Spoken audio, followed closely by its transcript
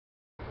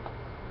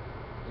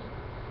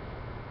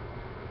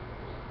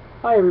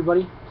Hi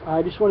everybody,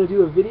 I just want to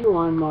do a video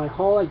on my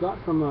haul I got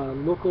from a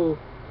local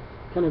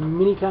kind of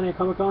mini kind of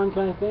Comic-Con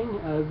kind of thing.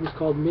 It was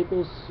called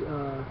Maples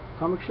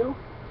Comic Show.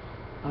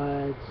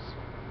 It's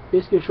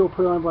basically a show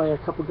put on by a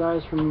couple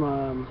guys from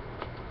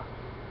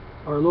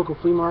our local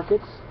flea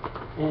markets,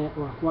 and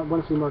well,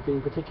 one flea market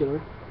in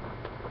particular.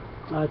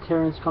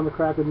 Terrence Comic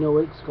Crack would know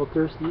it. It's called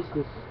Thirsties.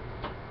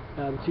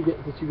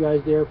 The two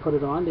guys there put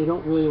it on. They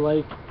don't really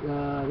like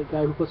the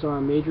guy who puts it on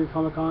a major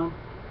Comic-Con.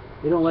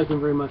 They don't like him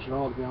very much at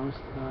all, to be honest.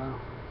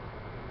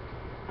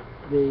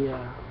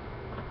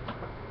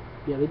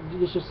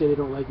 Let's just say they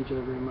don't like each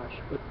other very much.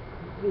 But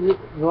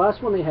the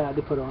last one they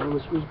put on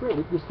was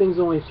great. This thing's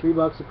only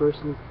 $3 a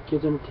person.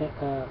 Kids under 10,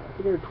 I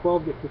think they're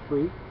 12 get for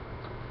free.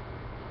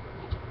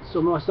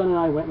 So my son and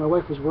I went. My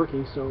wife was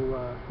working,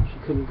 so she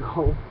couldn't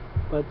go.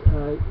 But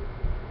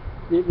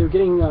they're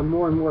getting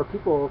more and more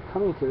people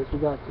coming to this.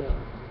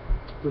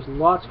 There's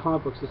lots of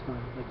comic books this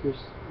time. Like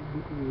there's a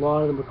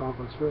lot of them are comic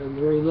books, and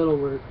very little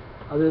were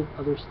other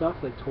stuff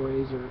like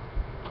toys or.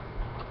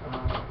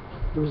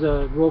 There was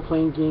a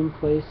role-playing game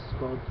place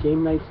called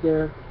Game Nights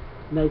there.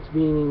 Knights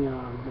being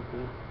like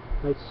the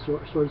Knights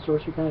Sword and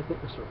Sorcery kind of thing.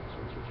 Sword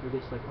and Sorcery,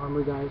 just like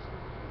armor guys.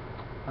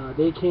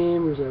 They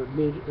came.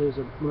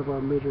 One of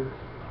our major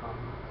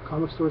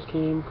comic stores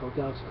came called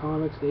Galaxy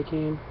Comics. They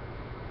came.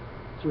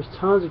 So there's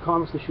tons of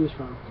comics to choose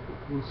from,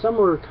 and some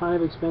were kind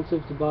of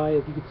expensive to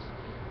buy.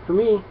 For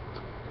me,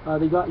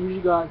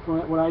 usually got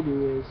from what I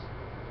do is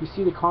you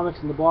see the comics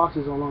in the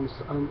boxes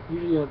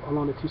usually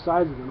along the two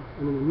sides of them,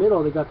 and in the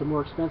middle they got the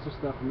more expensive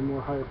stuff and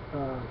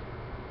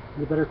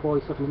the better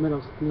quality stuff in the middle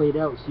laid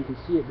out so you can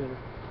see it better.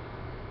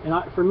 And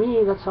for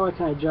me, that's how I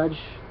kind of judge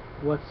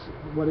what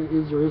it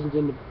is or isn't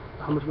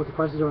what the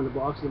prices are in the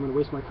boxes. I'm going to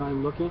waste my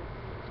time looking.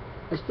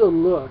 I still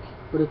look,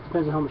 but it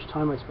depends on how much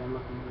time I spend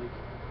looking. Like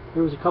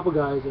there was a couple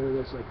guys there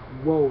that's like,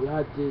 whoa,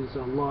 that is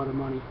a lot of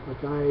money.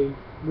 Like I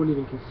wouldn't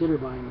even consider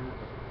buying that.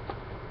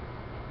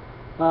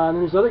 And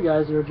then there's other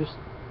guys that are just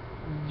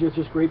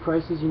great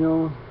prices, you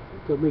know.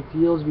 They'll make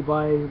deals if you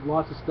buy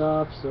lots of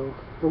stuff.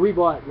 But we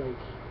bought like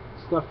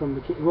stuff from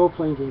the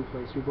role-playing game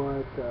place. We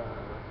bought.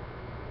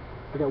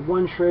 I got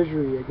one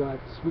treasury.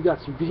 We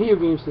got some video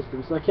game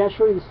systems. So I can't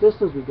show you the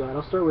systems we got.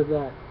 I'll start with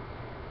that.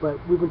 But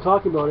we've been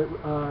talking about it.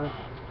 I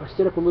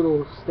set up a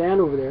little stand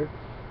over there,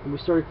 and my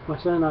son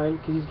and I,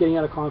 because he's getting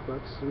out of comic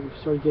books, so we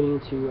started getting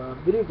into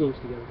video games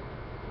together.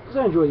 Because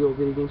I enjoy the old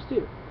video games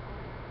too.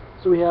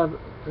 So we have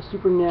a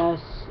Super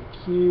NES, a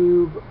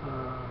Cube.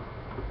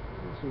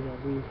 We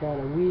had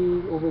a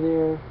Wii over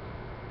there,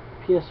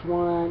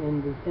 PS1,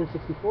 and the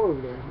N64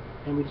 over there,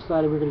 and we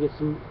decided we were going to get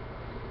some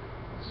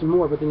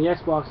more. But then the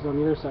Xbox is on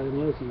the other side of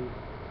the other TV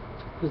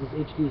because it's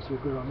HD, so we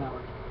put it on that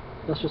one.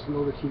 That's just an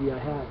older TV I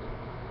had.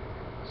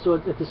 So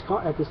at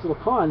this little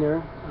con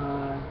there,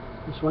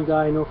 this one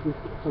guy I know from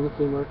the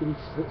flea market.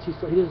 He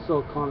doesn't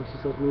sell comics. He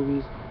sells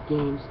movies,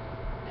 games,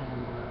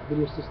 and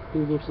video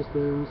game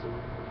systems. And,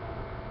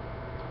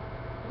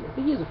 I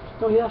think he has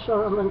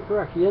I'm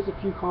correct. He has a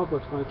few comic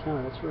books on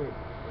account. That's right.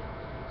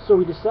 So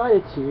we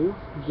decided to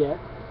get.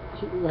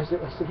 I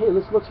said, hey,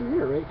 let's look through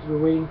here, right? Because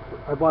we're waiting.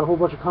 I bought a whole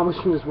bunch of comics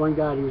from this one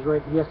guy. He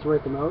has to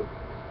write them out.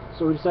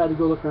 So we decided to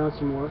go look around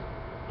some more.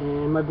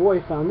 And my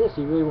boy found this.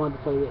 He really wanted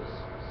to play this.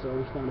 So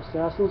we found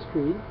Assassin's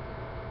Creed.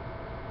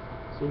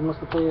 So he wants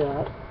to play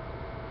that.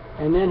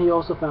 And then he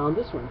also found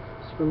this one,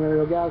 Super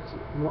Mario Galaxy.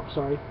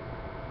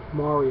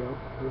 Mario.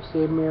 I was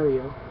saying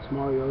Mario. It's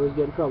Mario. He's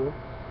getting in trouble.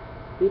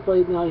 He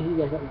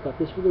got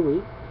this for the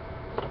Wii.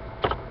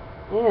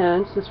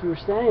 And since we were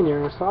standing there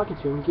and I was talking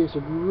to him, he gave us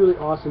a really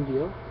awesome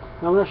deal.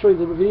 Now I'm going to show you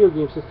the video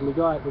game system we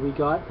got, but we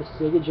got the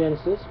Sega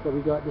Genesis, but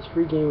we got this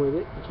free game with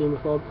it. It came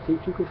with two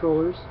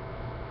controllers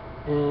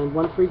and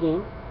one free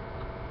game,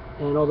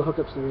 and all the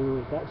hookups and everything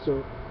like that.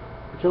 So,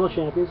 Eternal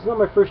Champions. It's not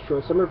my first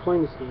choice. I remember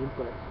playing this game,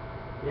 but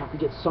you have to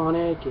get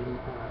Sonic and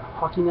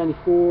Hockey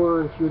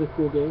 94 and a few other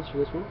cool games for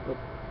this one. But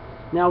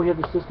now we have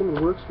the system.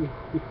 It works. We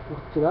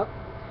hooked it up.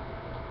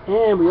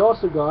 And we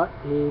also got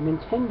a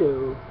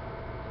Nintendo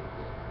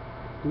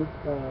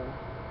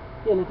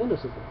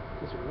system.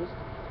 That's what it is.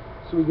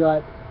 So we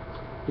got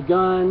the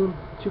gun,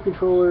 two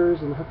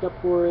controllers, and hooked up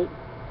for it.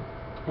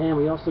 And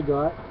we also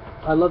got,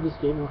 I love this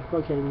game. I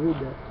probably can't even read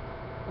that.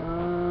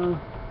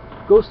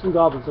 Ghosts and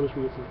Goblins. I'll just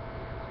read it to you.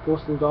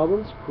 Ghosts and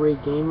Goblins,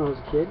 great game when I was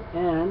a kid.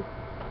 And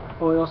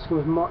it also came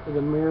with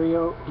the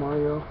Mario,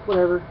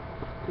 whatever,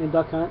 and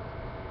Duck Hunt,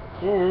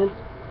 and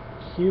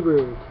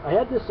Q*bert. I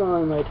had this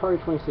on my Atari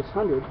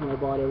 2600 when I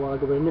bought it a while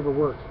ago, but it never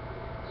worked.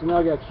 So now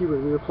I got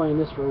Q*bert. We were playing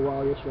this for a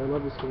while yesterday. I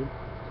love this game.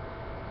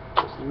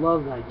 Just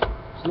love that game.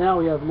 So now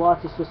we have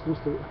lots of systems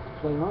to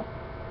play on.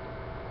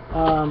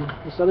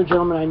 This other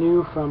gentleman I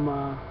knew from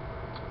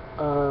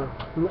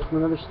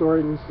another store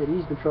in the city,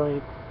 he's been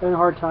having a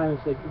hard time.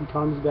 It's like the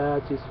economy's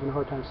bad, so he's having a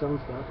hard time selling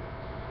stuff.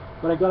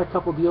 But I got a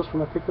couple deals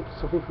from him. I picked up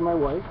something for my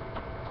wife.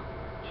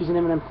 She's an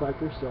M&M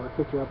collector, so I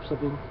picked her up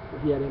something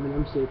that he had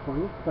M&M saved for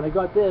me. But I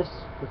got this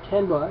for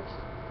 $10.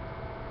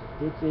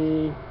 It's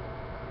a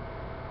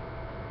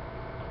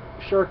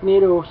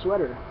Sharknado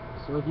sweater.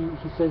 So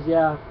he says,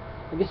 yeah,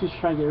 I guess he was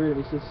trying to get rid of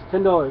it. He says,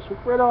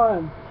 $10, right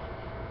on.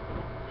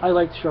 I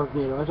liked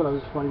Sharknado. I thought it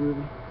was a funny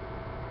movie.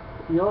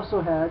 He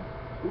also had,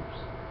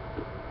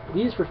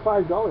 these for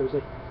 $5.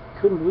 I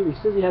couldn't believe it.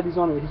 He says he had these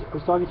on. I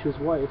was talking to his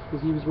wife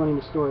because he was running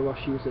the store while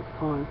she was at the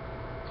con,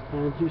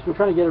 and he was been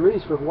trying to get rid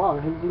of these for a while.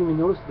 I didn't even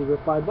notice that they were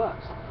 $5.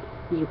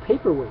 These are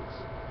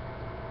paperweights.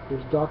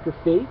 There's Dr.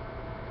 Fate.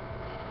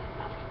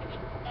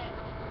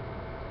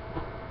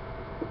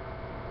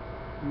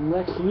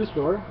 Lex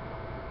Luthor.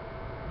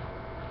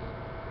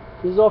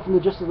 This is all from the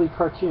Justice League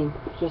cartoon.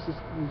 Justice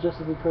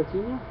League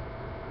cartoon, yeah?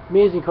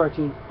 Amazing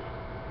cartoon.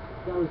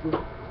 That was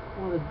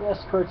one of the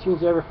best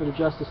cartoons ever for the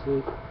Justice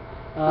League.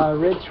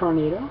 Red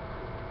Tornado.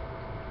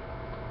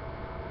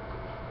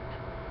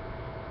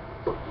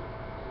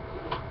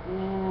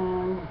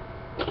 And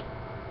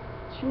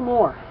 2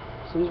 more.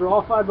 So these were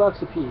all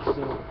 $5 a piece.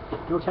 So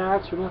no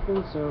tax or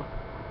nothing. So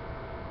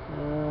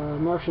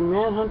Martian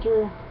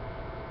Manhunter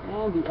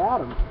and the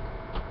Atom.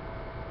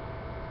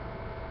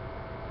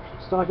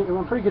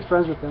 I'm pretty good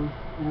friends with them,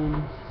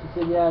 and she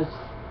said, yeah,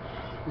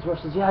 his wife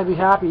says, yeah, I'd be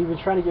happy. You've been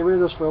trying to get rid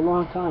of those for a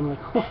long time. I'm like,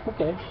 oh,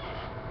 okay.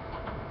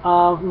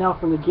 Now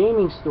from the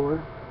gaming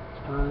store,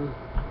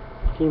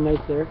 game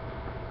night there,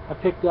 I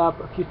picked up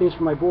a few things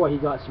for my boy. He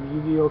got some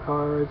Yu-Gi-Oh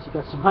cards, he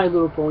got some My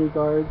Little Pony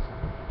cards,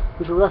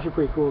 which were actually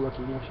pretty cool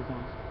looking, actually,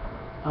 thanks.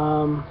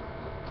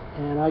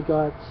 And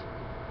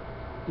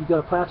he got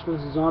a Plants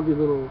vs. Zombie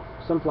little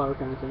sunflower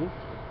kind of thing.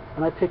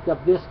 And I picked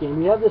up this game.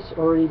 We have this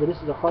already, but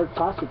this is a hard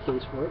plastic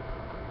case for it.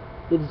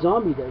 It's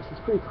zombie dice. It's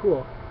pretty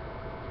cool.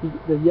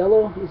 The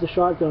yellow is a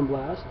shotgun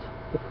blast.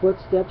 The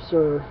footsteps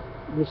are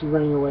basically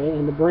running away,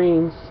 and the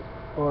brains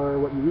are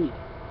what you eat.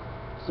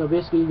 So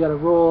basically, you got to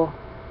roll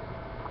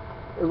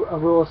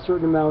a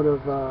certain amount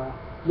of.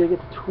 You got to get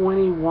to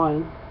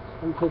 21.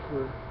 Let me play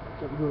for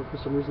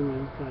some reason.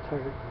 I'm kind of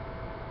tired.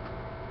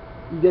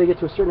 You got to get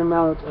to a certain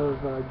amount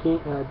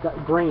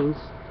of brains.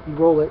 You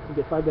roll it. You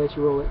get 5 dice.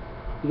 You roll it.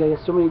 You got to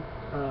get so many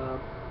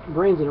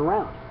brains in a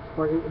round.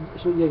 Or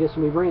so you get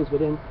so many brains, but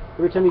then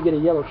every time you get a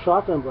yellow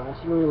shotgun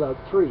blast, you're only allowed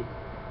 3.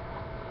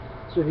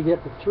 So if you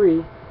get to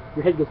 3,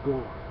 your head gets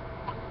blown off.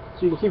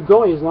 So you can keep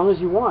going as long as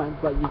you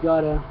want, but you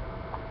gotta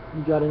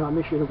not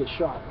make sure you don't get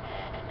shot.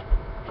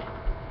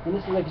 And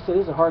this is, like I said,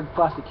 this is a hard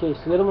plastic case.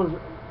 So the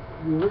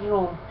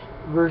original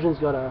version's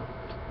got a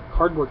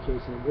cardboard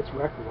case in it. It's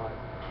wrecked a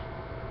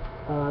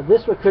lot.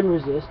 This I couldn't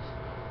resist.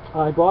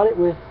 I bought it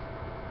with.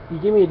 He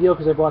gave me a deal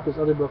because I bought this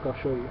other book. I'll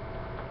show you.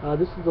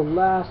 This is the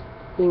last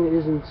thing that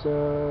isn't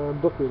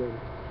book related.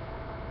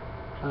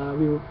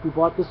 We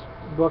bought this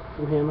book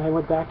from him. I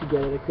went back to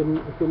get it. I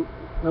couldn't.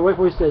 My wife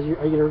always says, "Are you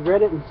gonna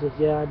regret it?" And he says,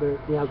 "Yeah,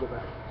 I'll go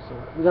back." So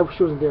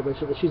she wasn't there, but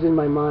she's in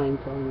my mind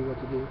telling me what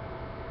to do.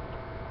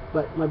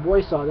 But my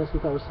boy saw this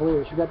and thought it was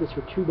hilarious. We got this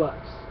for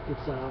 $2.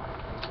 It's a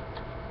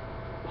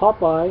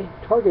Popeye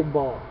target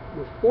ball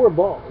with 4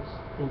 balls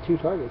and 2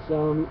 targets.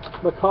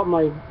 What caught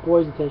my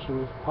boy's attention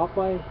was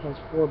Popeye has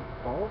 4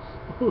 balls.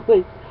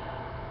 Like,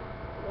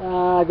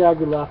 I got a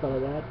good laugh out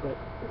of that, but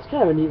it's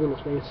kind of a neat little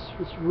thing.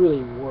 It's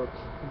really warped,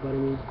 but I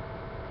mean,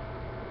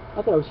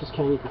 I thought it was just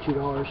kind of neat for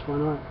 $2. Why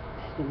not?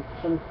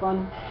 It's kind of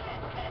fun.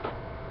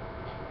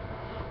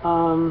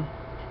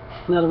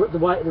 Now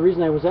the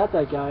reason I was at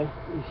that guy,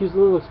 he's a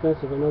little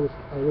expensive. I know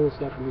this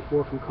guy from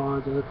before, from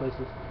cons and other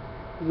places.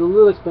 He's a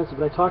little expensive,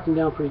 but I talked him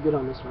down pretty good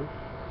on this one.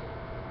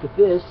 But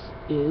this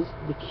is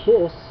the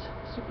Kiss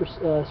super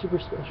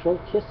special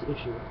Kiss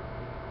issue.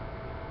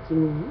 It's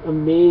an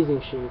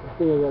amazing shape. I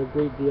think I got a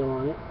great deal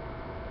on it.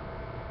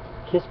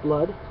 Kiss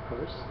Blood, of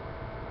course.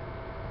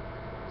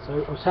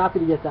 So I was happy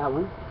to get that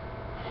one.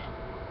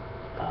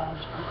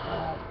 Just put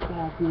that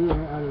back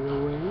there out of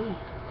the way.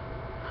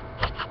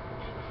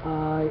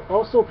 I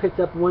also picked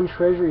up one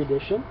Treasury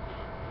edition.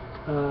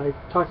 I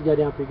talked the guy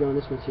down pretty good on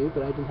this one too,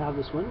 but I didn't have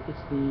this one.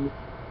 It's the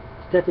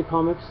Detective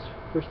Comics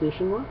first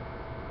edition one.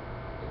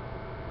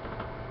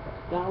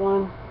 That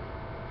one.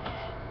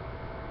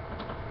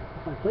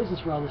 I find places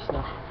for all this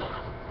stuff.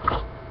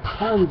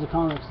 Tons of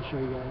comics to show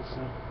you guys.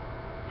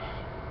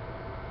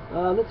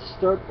 So let's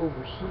start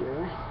over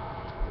here.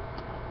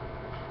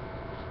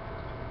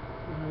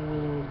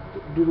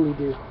 Doodly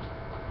doo.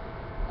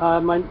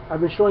 I've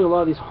been showing a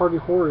lot of these Harvey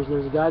Horrors.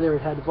 There's a guy there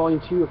that had volume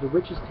 2 of The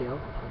Witch's Tale.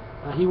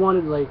 He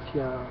wanted like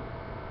a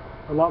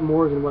lot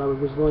more than what I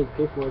was willing to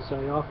pay for it, so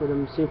I offered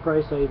him the same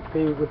price I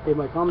would pay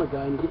my comic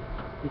guy, and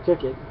he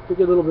took it. It took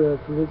a little bit of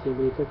convincing,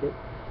 but he took it.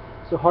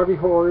 So Harvey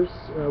Horrors,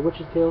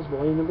 Witch's Tales,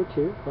 volume number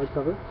 2,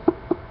 hardcover.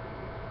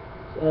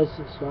 As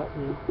Scott,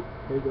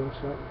 there you go,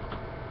 Scott.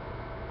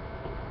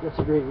 That's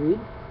a great read.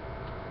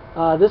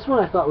 This one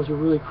I thought was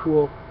really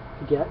cool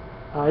to get.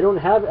 I don't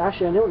have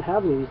any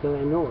of these that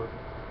I know of.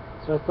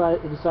 So I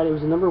decided it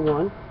was a number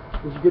 1.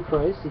 It was a good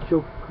price. It's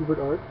Joe Kubert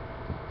art.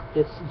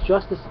 It's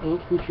Justice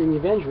Inc. featuring the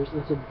Avengers,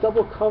 and it's a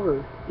double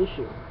cover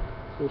issue.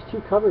 So there's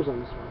 2 covers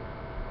on this one.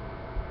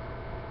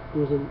 It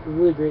was in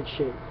really great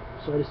shape.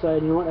 So I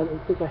decided, you know what, I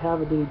don't think I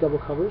have any double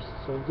covers.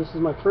 So this is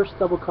my first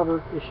double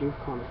cover issue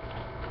comic.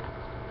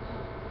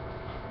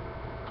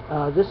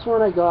 This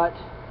one I got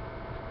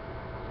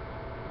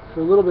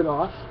for a little bit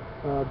off.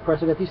 The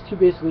price, I got these two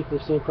basically for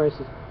the same price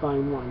as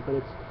buying one, but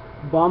it's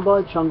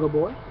Bomba Chungo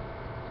Boy,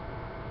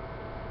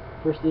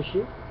 first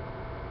issue,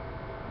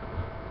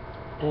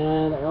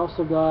 and I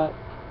also got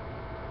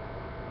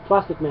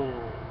Plastic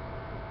Man,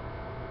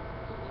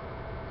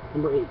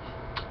 number 8.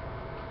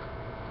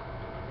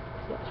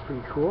 That's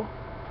pretty cool.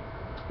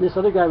 This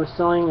other guy was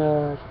selling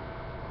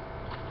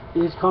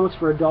his comics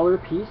for $1 a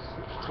piece,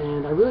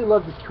 and I really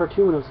loved this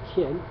cartoon when I was a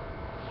kid.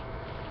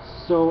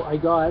 So I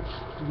got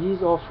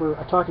these all for,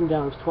 I talked him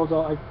down, it was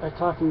 $12, I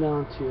talked him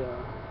down to,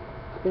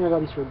 I think I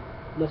got these for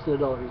less than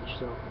 $1 each,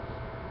 so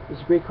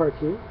it's a great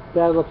cartoon.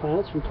 Battle of the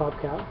Planets from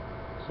Top Cow.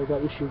 So I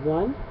got issue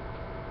 1.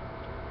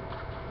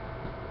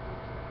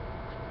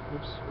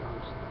 Oops,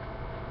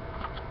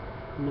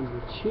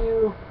 number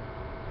 2.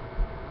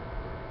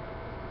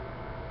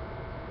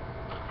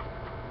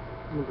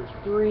 Number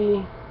 3.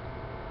 Number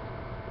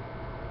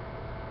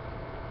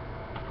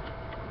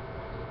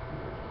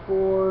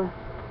 4.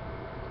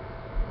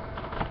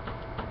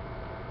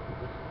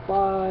 Number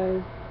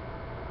 5.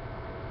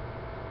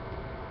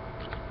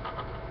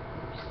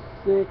 Number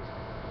 6.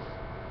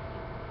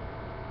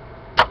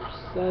 Number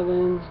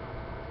 7.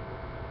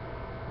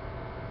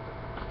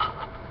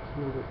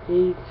 Number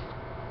 8.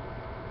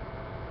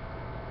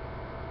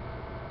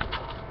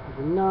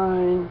 Number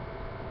 9.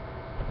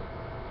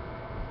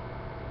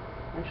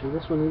 Actually,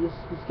 this one, this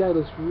guy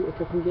looks, if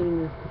I can get in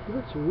there, he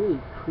looks really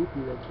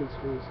creepy, that kid's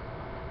face.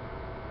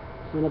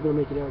 I'm not going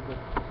to make it out, but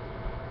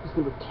this is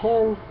number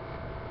 10.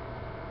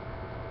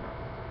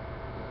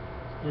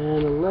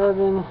 And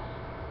 11.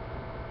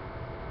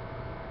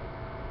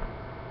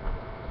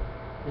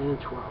 And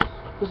 12.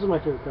 This is my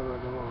favorite cover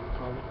of them all,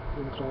 probably.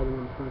 Pretty much all of them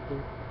on the front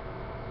there.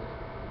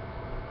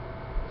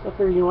 So I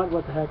figured, you know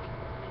what the heck.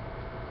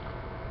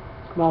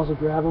 Might as well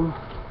grab them.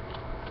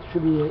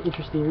 Should be an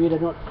interesting read.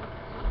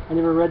 I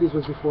never read these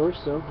ones before,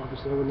 so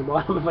obviously I wouldn't have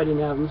bought them if I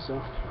didn't have them,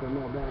 so put them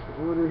all back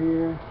in order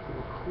here,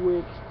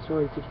 real quick.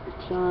 Sorry to take your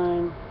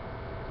time.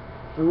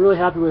 I'm really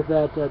happy with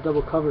that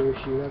double cover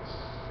issue.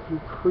 I'm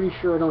pretty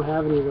sure I don't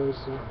have any of those,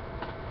 so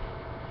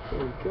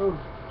there we go.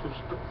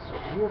 Just put this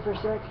over here for a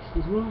sec,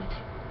 excuse me.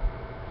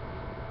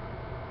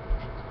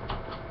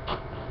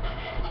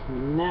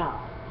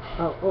 Now,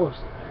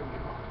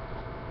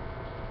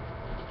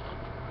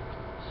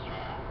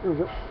 there we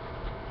go.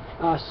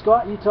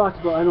 Scott, you talked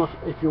about, I don't know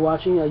if you're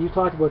watching, you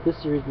talked about this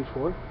series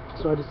before,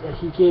 so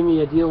he gave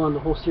me a deal on the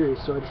whole series,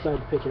 so I decided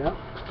to pick it up.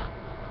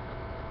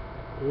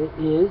 It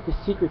is The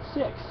Secret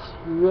Six.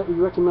 You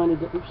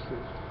recommended that, oops,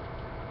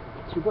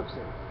 there's 2 books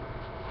there.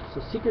 So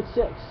Secret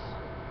Six.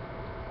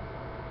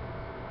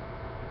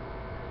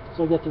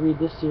 So I got to read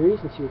this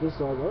series and see what this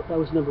is all about. That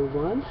was number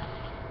 1.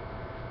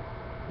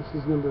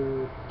 This is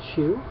number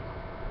 2.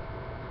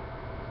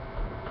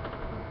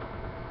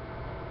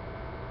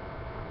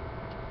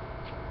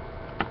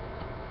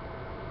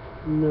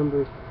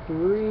 Number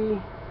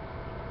 3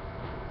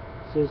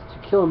 says To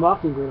Kill a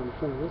Mockingbird on the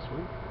front of this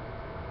one.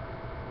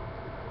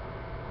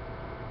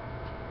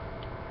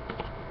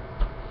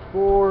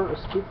 4,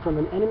 Escape from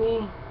an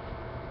Enemy.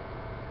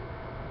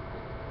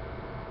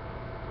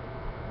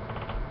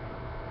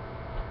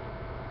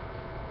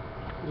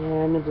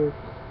 And number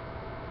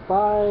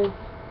 5.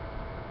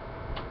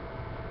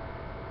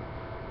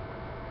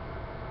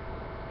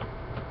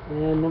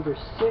 And number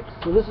 6,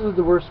 so this is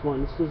the worst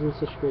one. This isn't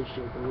such great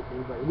shape or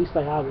anything, but at least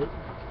I have it.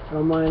 I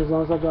don't mind as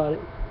long as I got it.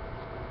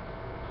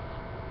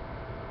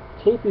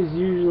 Tape is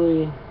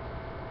usually,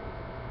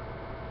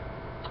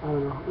 I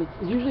don't know,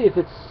 it's usually, if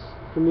it's,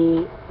 for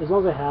me, as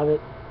long as I have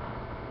it,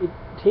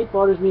 tape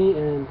bothers me,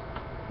 and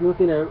the only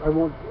thing I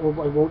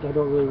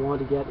don't really want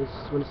to get is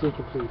when it's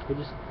incomplete.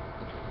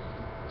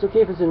 It's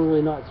okay if it's in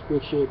really not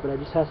great shape, but it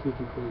just has to be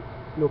complete.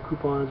 No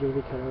coupons or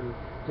anything cut out.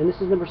 And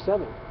this is number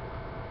 7.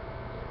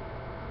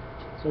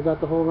 So I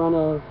got the whole run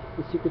of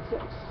The Secret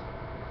Six.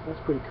 That's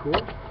pretty cool.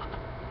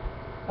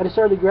 I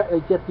decided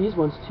to get these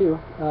ones too.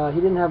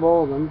 He didn't have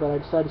all of them, but I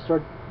decided to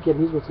start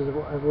getting these ones because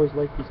I've always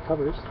liked these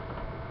covers.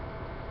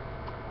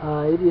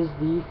 It is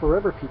the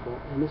Forever People,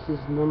 and this is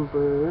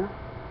number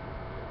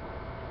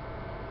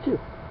 2.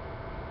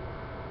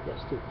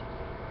 Yes, 2.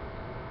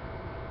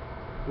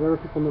 Forever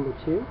People number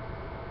 2.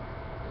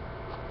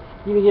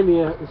 He even gave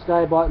me this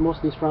guy I bought most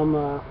of these from.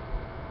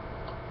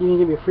 He even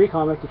gave me a free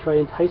comic to try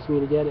to entice me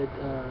to get it.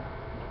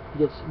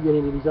 Get any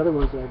of these other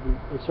ones that I've been,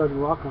 like Sergeant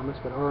Rock comics,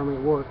 but Army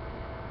at War.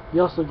 He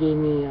also gave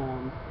me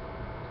a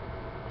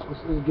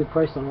good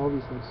price on all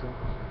these things.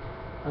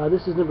 So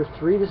this is number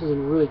 3. This is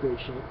in really great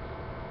shape.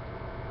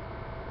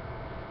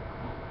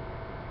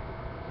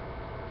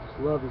 Just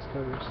love these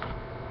covers.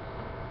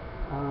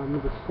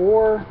 Number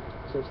 4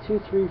 says 2,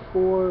 3,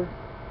 4.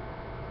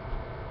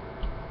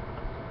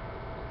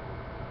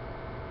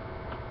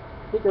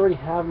 I think I already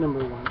have number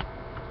 1.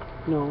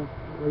 No,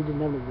 I already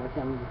didn't have number 1. I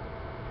can't remember.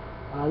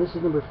 This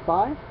is number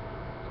 5.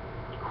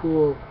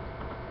 Cool.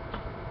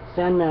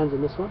 Sandman's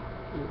in this one.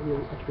 The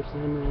extra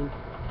Sandman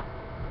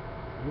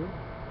here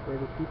for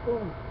other people.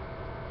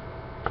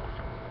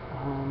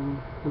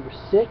 Number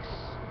 6.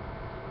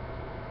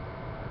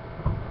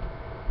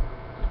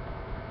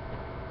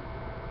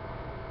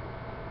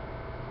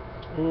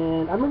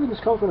 And I remember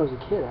this comic when I was a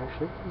kid,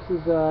 actually.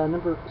 This is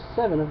number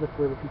 7 of the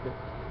Forever People.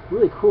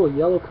 Really cool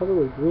yellow cover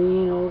with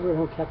green over it.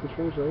 Oh, Captain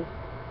Strangelove.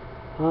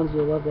 Hans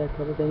will love that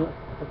cover. I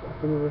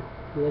remember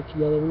he liked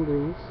yellow and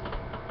greens.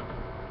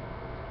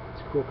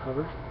 It's a cool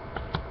cover.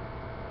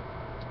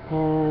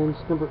 And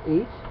number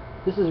 8.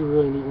 This is a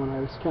really neat one.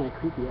 It's kind of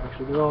creepy,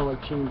 actually. They're all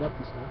like chained up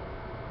and stuff.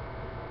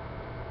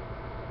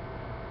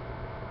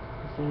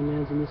 The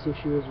Sandman's in this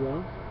issue as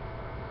well.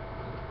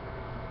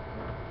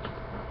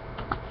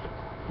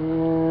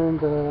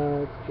 And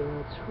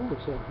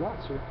looks like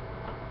lots here.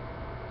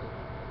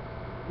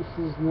 This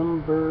is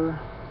number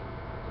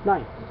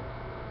 9.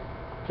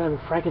 Kind of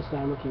a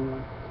Frankenstein looking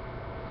one.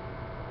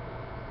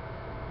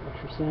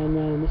 Extra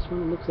Sandman in this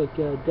one. It looks like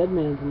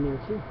Deadman's in there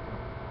too.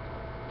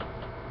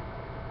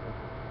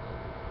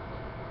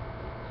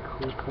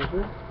 Cool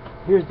cover.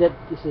 Here's this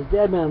is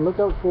Deadman, look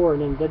out for,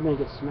 and then Deadman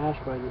gets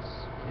smashed by this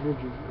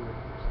energy or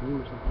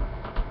steam or something.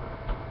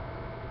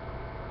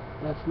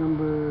 That's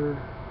number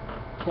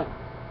 10.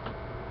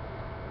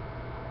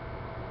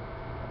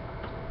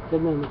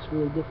 Deadman looks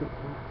really different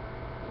here.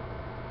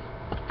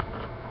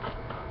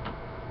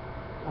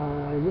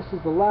 And this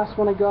is the last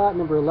one I got,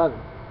 number 11.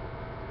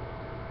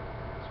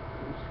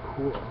 It's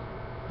cool.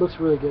 Looks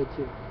really good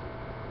too.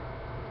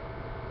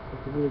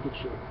 It's in really good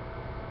shape.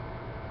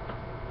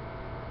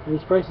 And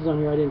these prices on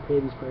here, I didn't pay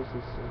these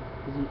prices,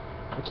 because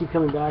I keep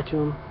coming back to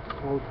them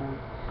all the time.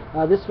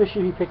 This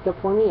issue he picked up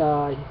for me.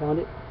 He found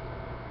it.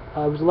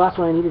 It was the last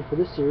one I needed for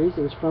this series.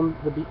 It was from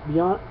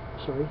Beyond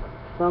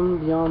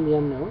the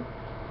Unknown.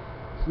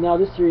 So now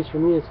this series for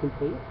me is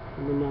complete.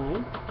 Number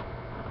 9.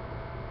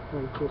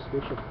 Very cool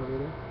spaceship cover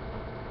there.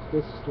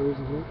 Lots of stories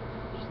in here.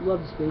 Just love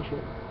the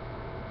spaceship.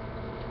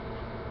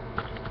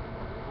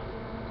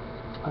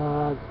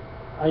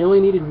 I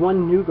only needed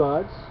 1 New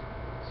Gods,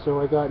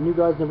 so I got New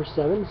Gods number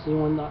 7. This is the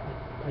one that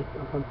I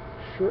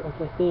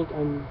think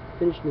I'm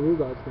finished the New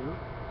Gods now.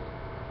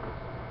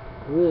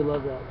 I really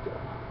love that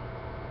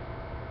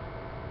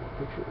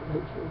picture,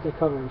 the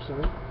cover. I'm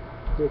sorry,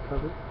 great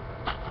cover.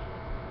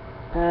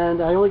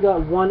 And I only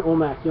got 1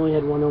 OMAC. You only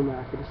had 1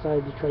 OMAC. I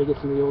decided to try to get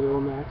some of the older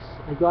OMACs.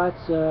 I got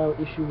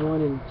issue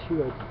 1 and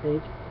 2, I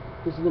think.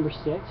 This is number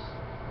 6. So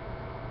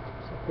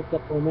I picked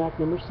up OMAC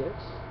number 6.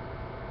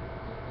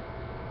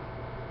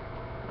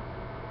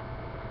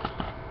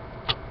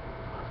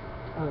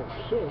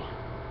 Okay.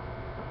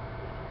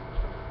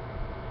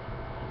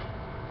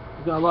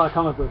 We got a lot of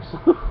comic books.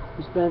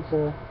 we spent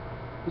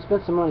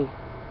some money.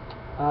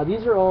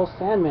 These are all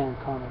Sandman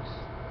comics.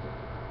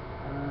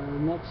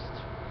 Next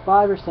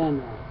 5 are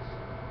Sandmans.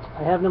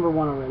 I have number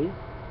 1 already.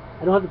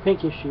 I don't have the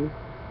pink issue,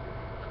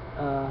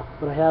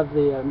 but I have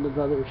the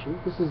other issue.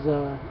 This is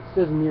it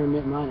says near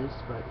mint minus,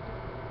 but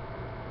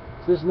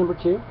so this is number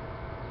 2.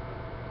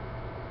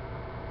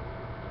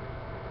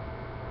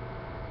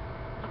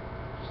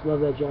 Just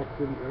love that Jack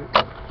Kirby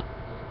art.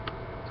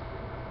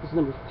 This is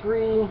number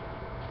 3.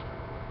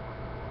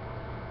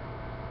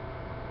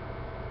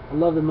 I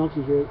love the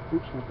monkey here.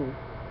 Oops, my finger.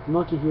 The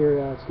monkey here,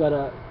 it's got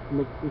a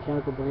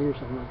mechanical brain or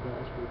something like that.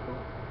 That's pretty cool.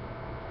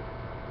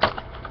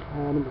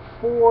 Number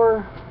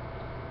 4.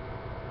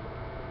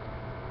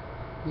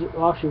 These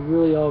are actually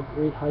really all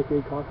great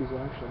high-grade copies,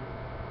 actually.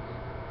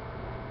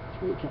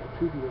 It's really kind of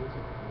creepy. There's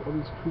like all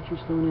these creatures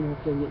thrown in.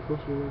 Hopefully I can get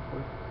closer to them for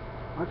you.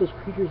 Aren't those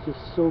creatures just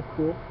so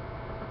cool?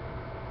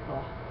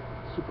 Oh,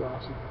 super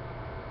awesome.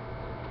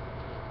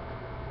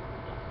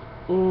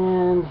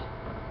 And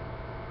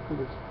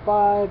number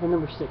 5 and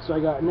number 6. So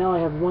now I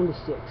have 1 to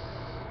 6.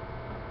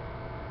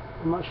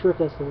 I'm not sure if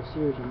that's the whole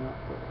series or not,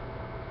 but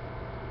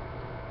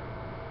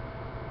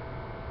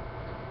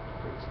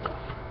great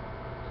stuff.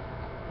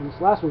 And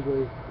this last one's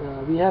really,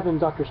 we have in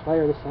Dr.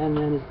 Spire, the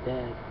Sandman is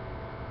dead.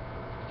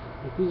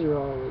 Like, these are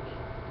all like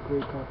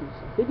great copies.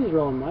 I think these are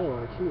all in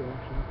Mylar too,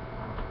 actually.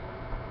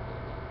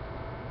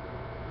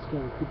 It's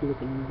kind of a creepy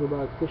looking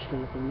robotic fish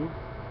kind of thing there.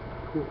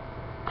 Cool.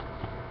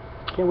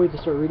 Can't wait to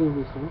start reading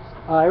these things.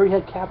 I already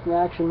had Captain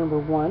Action number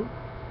 1.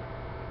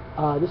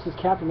 This is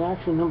Captain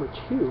Action number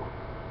 2.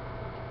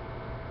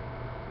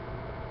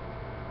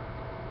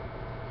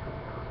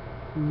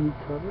 Neat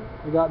cover.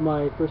 I got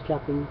my first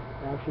Captain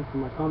Action from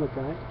my comic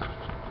guy.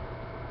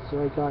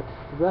 So I got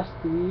the rest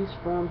of these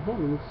from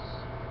him.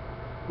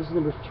 This is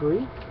number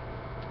 3.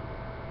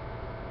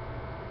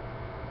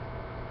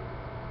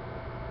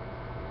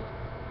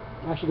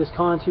 Actually, this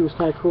con too was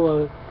kind of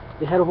cool.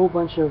 They had a whole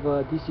bunch of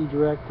DC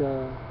Direct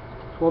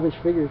 12-inch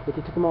figures, but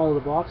they took them all out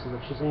of the boxes,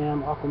 like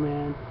Shazam,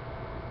 Aquaman.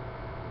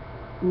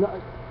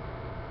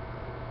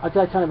 I've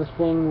got kind of a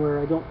thing where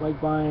I don't like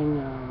buying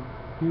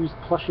used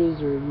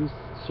plushes or use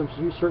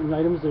certain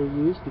items that are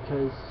used,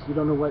 because you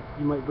don't know what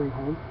you might bring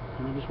home,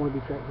 and I just want to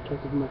be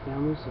protected of my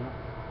family. So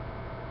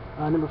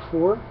number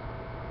 4.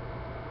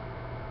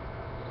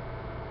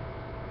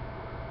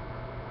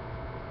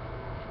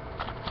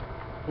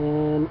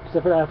 And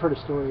because I've heard of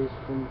stories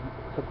from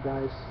a couple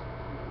guys.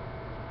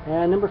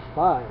 And number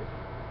 5.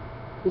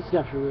 This is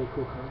actually a really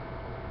cool card.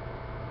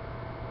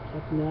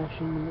 Captain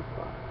Action number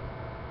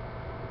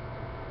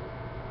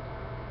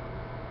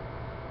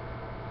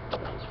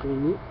 5. That's pretty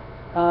neat.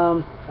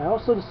 I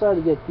also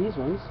decided to get these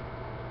ones.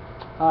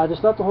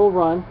 Just not the whole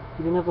run.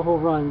 He didn't have the whole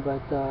run,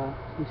 but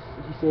he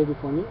saved it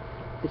for me.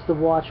 It's the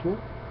Watchmen.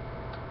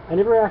 I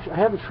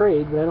have the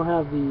trade, but I don't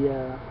have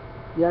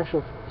the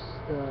actual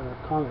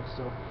comics.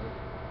 So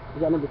I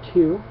got number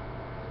 2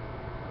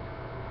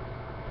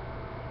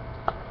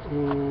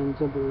 and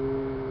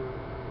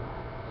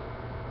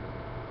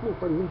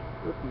pardon me,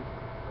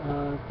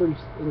 30,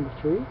 number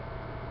 3,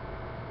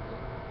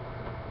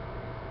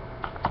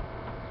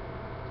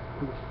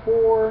 number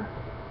 4.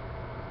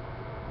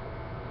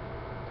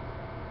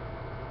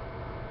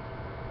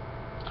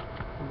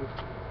 Number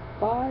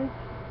 5,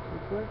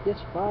 correct? Yes,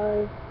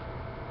 5.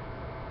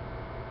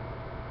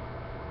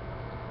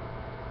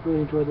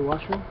 Really enjoyed the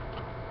Watchmen.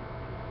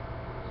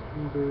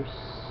 Number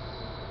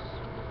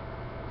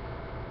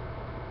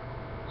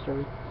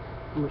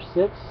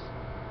 6.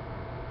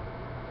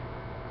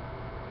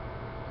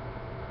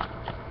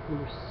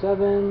 Number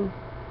 7.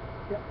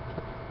 Yep.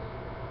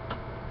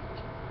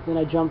 Then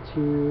I jump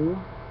to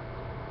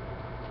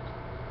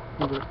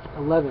number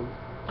 11,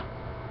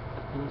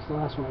 and that's the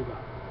last one I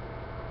got.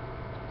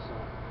 So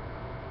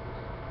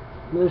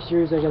another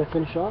series I got to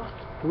finish off.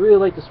 I really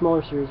like the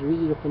smaller series; they're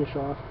easy to finish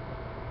off.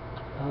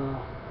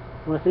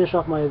 When I finished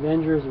off my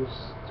Avengers, it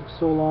took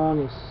so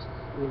long.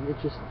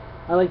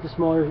 I like the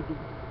smaller.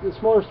 The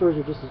smaller stories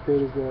are just as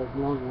great as the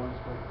longer ones,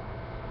 but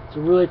it's a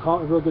real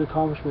good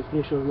accomplishment to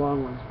finish those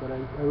long ones. But I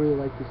really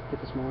like to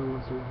get the smaller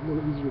ones; they're a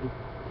little easier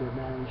to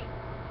manage.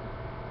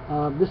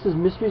 This is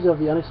Mysteries of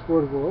the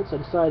Unexplored Worlds. I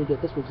decided to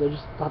get this one because I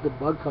just thought the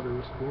bug cover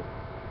was cool.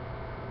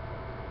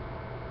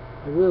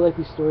 I really like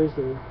these stories;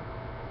 they're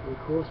really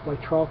cool. It's by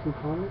Charlton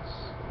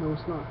Comics. No,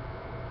 it's not.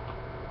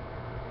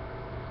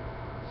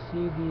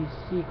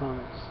 CBC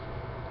Comics.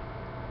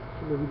 I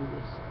don't know who did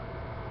this.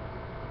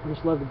 I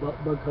just love the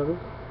bug cover.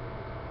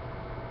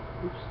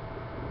 Oops.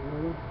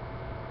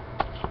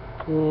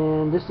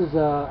 And this is,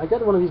 I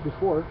got one of these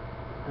before.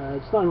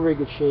 It's not in very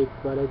good shape,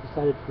 but I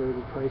decided for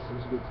the price it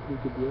was a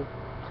good deal.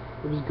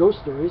 It was Ghost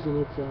Stories, and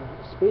it's a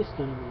space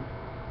kind of one.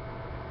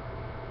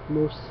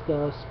 Most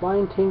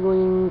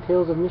spine-tingling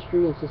tales of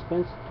mystery and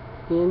suspense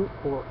in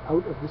or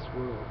out of this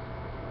world.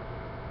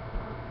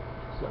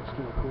 So that's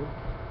kind of cool.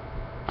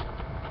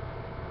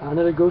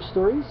 Another Ghost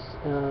Stories,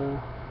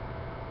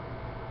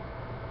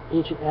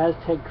 Ancient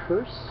Aztec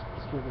Curse.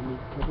 It's kind of a neat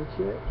cover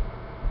to it.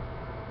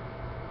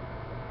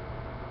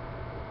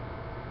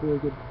 Really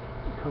good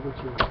cover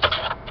to it.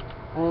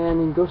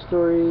 And in Ghost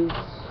Stories,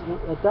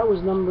 that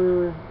was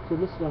so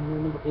this is on here,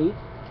 number 8,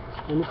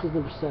 and this is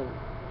number 7.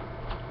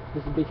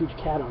 There's a big huge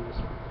cat on this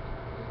one.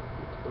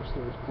 Ghost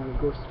Stories,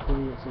 ghosts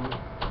pointing at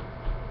something.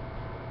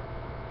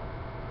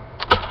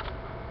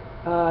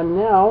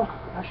 Now,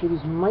 actually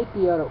these might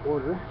be out of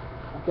order.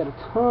 I've got a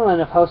ton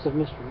of House of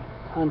Mystery.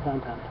 Ton.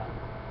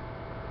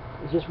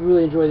 I just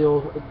really enjoy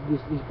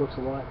these books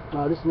a lot.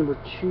 This is number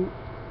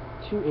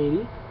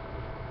 280.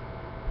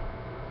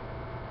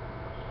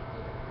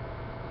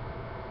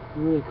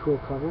 Really cool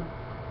cover.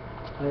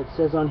 It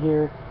says on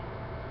here,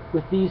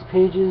 with these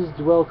pages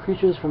dwell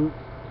creatures from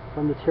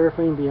the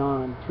terrifying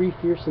beyond. 3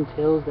 fearsome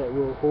tales that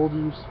will hold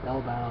you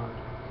spellbound.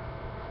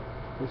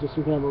 There's just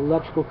some kind of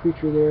electrical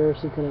creature there,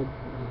 some kind of,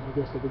 I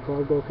guess like a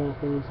gargoyle kind of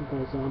thing, some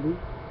kind of zombie.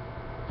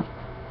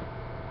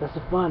 That's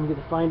the fun, you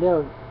get to find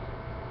out.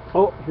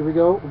 Oh, here we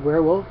go,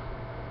 werewolf.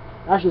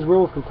 Actually, this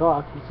werewolf can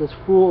talk. It says,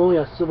 fool, only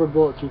a silver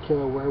bullet can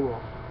kill a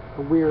werewolf.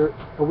 A weird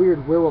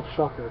werewolf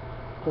shocker,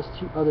 plus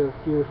 2 other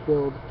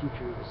fear-filled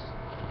features.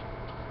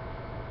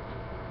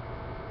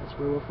 This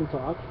werewolf can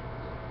talk.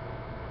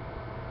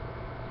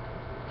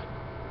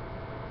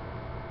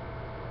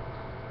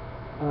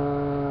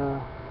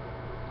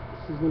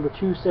 This is number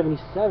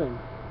 277.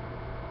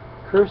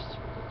 Cursed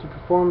to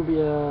perform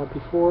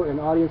before an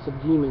audience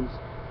of demons.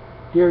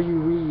 Dare you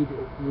read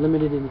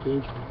limited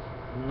engagement.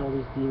 And all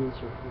these demons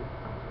are here.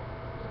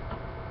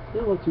 They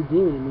don't look too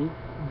demon-y.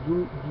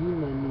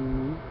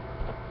 Demon-y.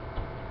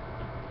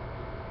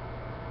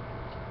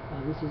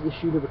 This is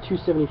issue number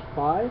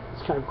 275.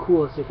 It's kind of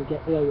cool. It's like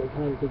kind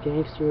of like a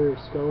gangster,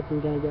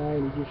 skeleton kind of guy,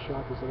 and he just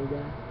shot this other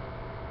guy.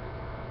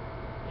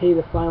 Pay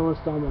the final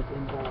installment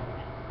and die.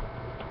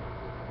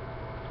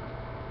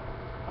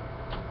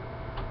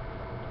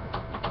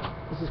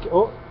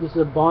 This is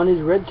a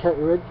bondage red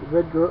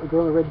girl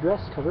in a red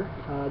dress cover.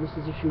 This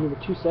is issue number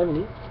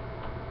 270.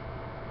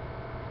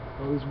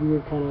 All these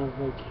weird kind of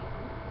like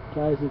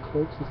guys in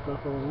cloaks and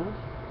stuff all around.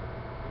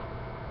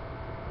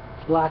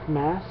 Black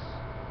Mass.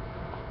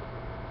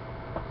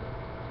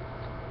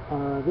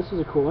 This is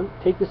a cool one.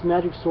 Take this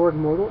magic sword,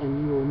 mortal,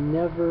 and you will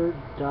never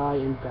die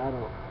in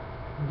battle.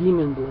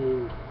 Demon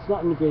Blade. It's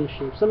not in the greatest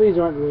shape. Some of these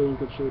aren't really in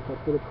good shape, but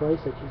for the price,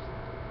 I just,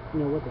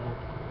 what the heck.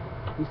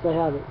 At least I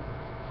have it.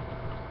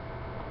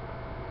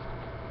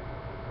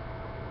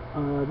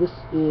 This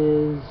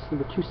is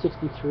number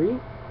 263.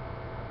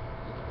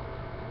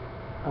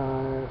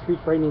 3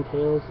 Frightening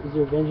Tales. Is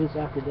there vengeance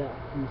after death?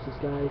 And this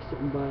guy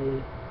sitting by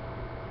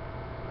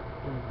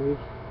a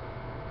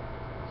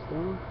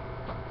gravestone.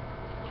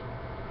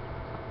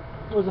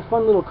 It was a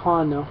fun little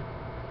con, though.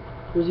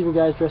 There's even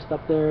guys dressed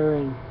up there,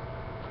 and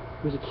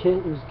it was a Kiss.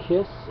 It was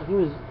Kiss. I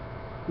think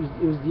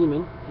it was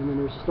Demon, and then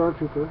there was a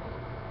Stormtrooper.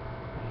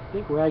 I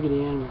think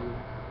Raggedy Ann was there.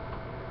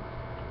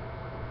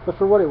 But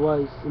for what it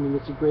was, I mean,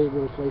 it's a great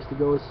little place to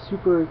go. It's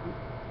super.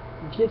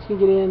 Kids can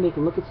get in. They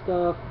can look at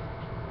stuff.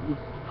 The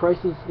price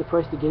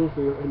to get in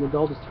for an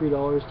adult is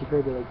 $3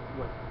 compared to like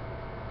what?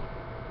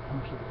 How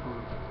much is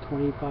it?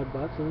 25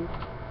 bucks. I mean,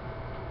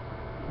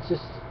 it's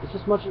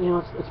just much. You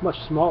know, it's much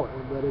smaller,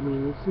 but I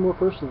mean, it's more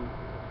personal.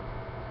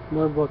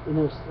 More about, and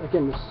there's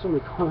so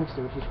many comics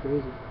there, which is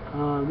crazy.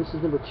 This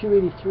is number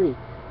 283.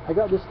 I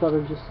got this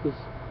cover just because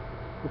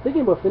I'm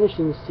thinking about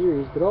finishing this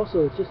series, but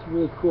also it's just a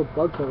really cool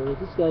bug cover. Like,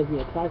 this guy's being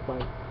attacked by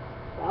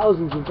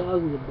thousands and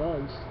thousands of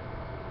bugs,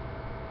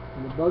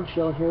 and the bugs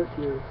shall inherit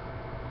the earth.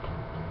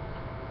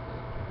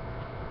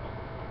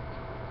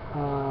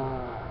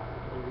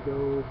 There we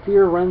go.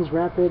 Fear runs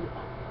rampant.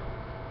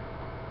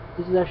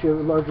 This is actually a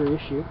larger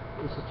issue.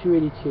 This is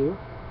 282.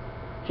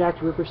 Jack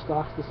the Ripper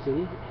stalks the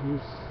city, and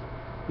he's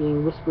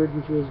being whispered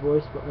into his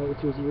voice,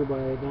 to his ear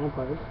by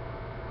vampires.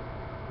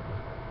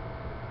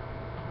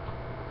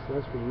 So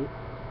that's pretty neat.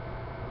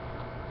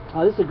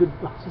 This is a good.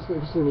 This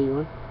is a neat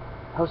one.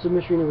 House of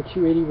Mystery number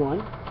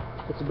 281.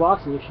 It's a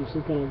boxing issue.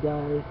 Some kind of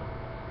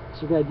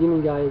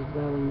demon guy is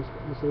battling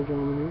this other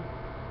gentleman here.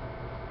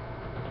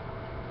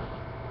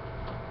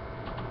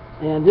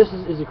 And this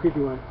is a creepy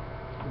one.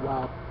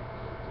 Wow.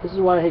 This is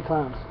why I hate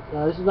clowns.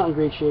 This is not in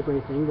great shape or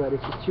anything, but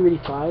it's just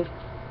 285.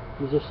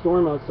 There's a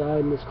storm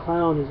outside, and this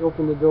clown has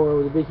opened the door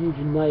with a big, huge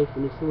knife,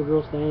 and this little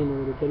girl standing there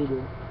with her teddy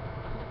bear.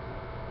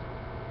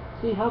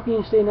 See, how can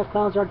you say that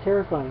clowns aren't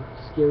terrifying?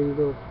 Scary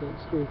little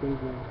scary things,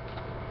 man.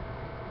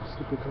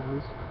 Stupid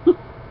clowns.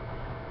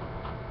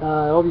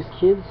 All these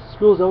kids.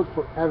 School's out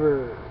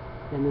forever.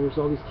 And then there's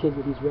all these kids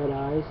with these red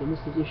eyes, and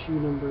this is issue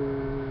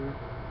number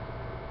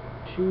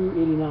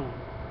 289.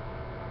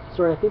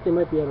 Sorry, I think they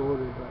might be out of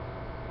order, but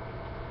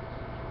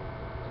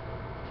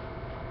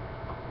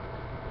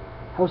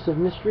House of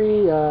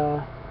Mystery,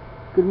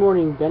 Good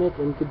Morning Bennett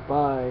and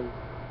Goodbye.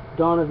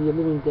 Dawn of the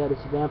Living Dead.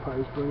 It's a vampire.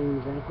 He's burning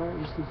the vampire.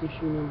 This is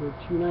issue number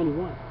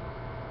 291.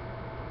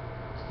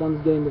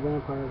 Sun's getting the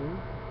vampire there.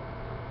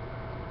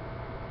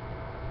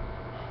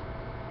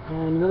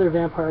 And another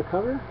vampire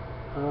cover.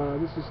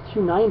 This is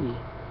 290.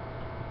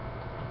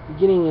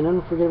 Beginning an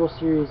unforgettable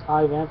series,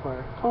 I,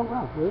 Vampire. Oh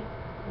wow, really?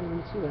 I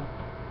didn't see that.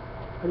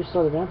 I just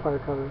saw the vampire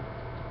cover.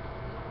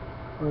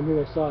 Or maybe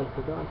I saw it, I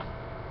forgot.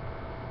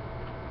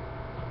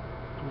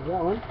 There's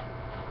that one.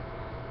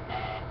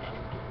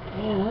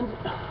 And,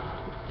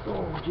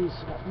 oh jeez,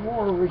 got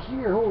more over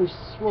here, holy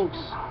smokes.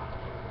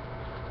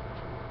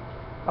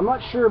 I'm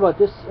not sure about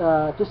this,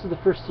 if this is the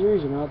first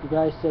series or not. The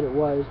guy said it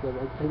was, but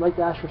I liked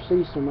Astro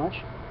City so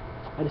much,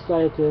 I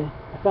decided to,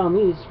 I found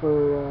these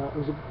for, it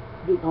was a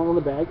big on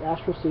the bag,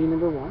 Astro City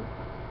number 1.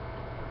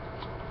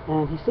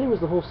 And he said it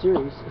was the whole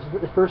series,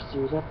 the first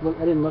series. I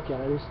didn't look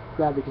at it, I just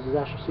grabbed it because it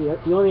was Astro City.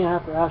 The only thing I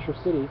have for Astro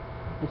City,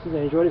 and since I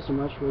enjoyed it so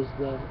much, was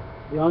the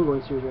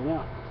ongoing series right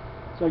now.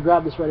 So I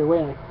grabbed this right away,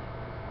 and I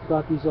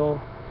got these all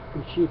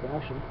pretty cheap,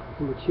 actually.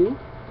 Number 2.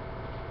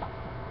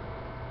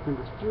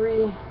 Number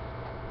 3.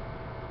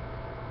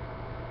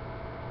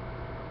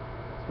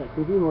 Is that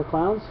creepy? More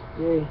clowns?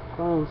 Yay,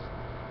 clowns.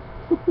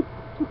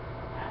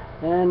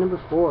 And number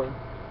 4.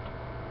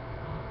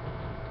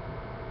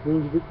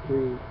 Winged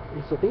Victory.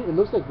 So I think it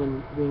looks like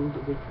Winged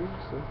Victory.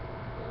 So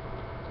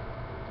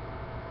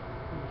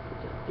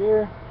put that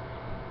there.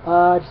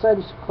 I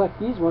decided to collect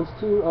these ones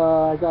too.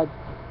 I got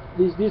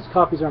these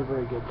copies aren't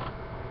very good.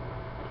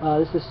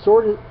 This is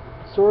Sword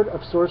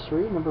of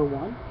Sorcery number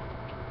 1.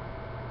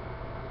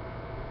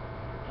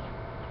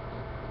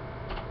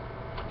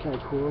 Kind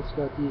of cool. It's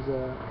got these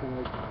kind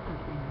of like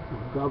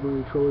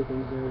goblin trolley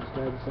things there. It's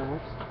got the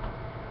sacks.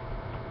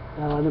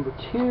 Number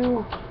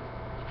 2.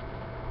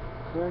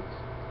 Correct.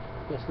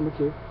 Yes, number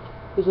 2.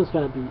 This one's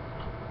kind of beat,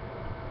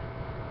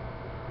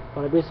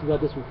 but I basically got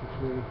this one for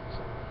free.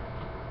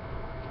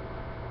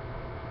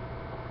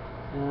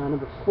 So.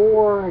 Number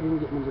 4. I didn't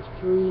get number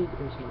 3.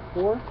 There's number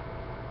 4.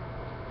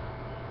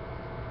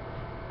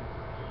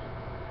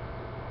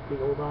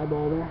 Big old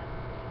eyeball there.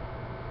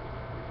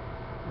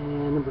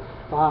 And number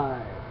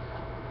 5.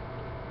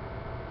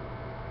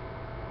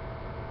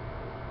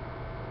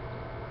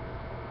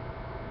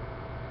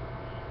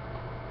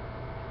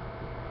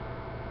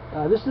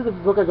 This is the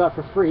book I got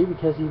for free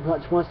because he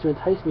wants to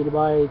entice me to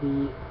buy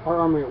the Our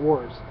Armory at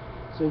Wars.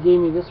 So he gave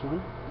me this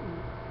one.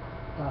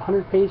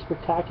 100-page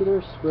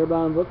spectacular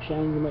square-bound book.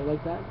 Shannon, you might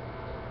like that.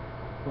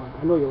 Well,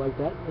 I know you'll like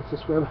that. It's a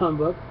square-bound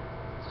book.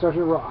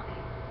 Sergeant Rock.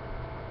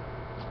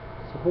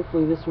 So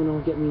hopefully this one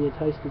will get me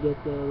enticed to get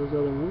those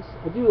other ones.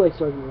 I do like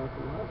Sergeant Rock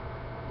a lot.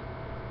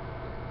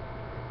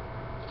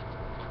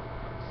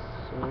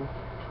 So,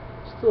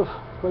 still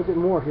quite a bit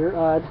more here.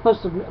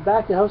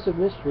 Back to House of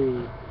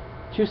Mystery.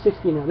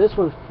 260 now. This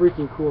one's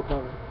freaking cool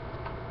cover.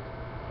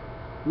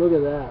 Look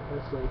at that.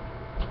 That's like,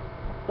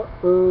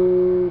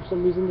 uh-oh,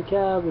 somebody's in the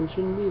cab and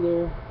shouldn't be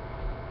there.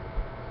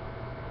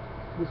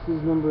 This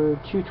is number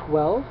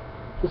 212.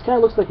 This kind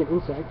of looks like an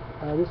insect.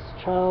 This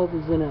child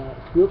is in a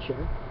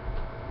wheelchair.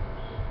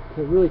 It's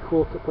a really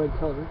cool bright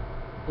color.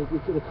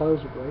 The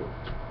colors are bright.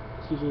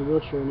 It's using a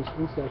wheelchair, and this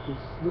insect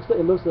looks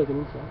like an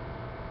insect.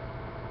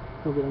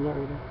 Oh, good, I'm not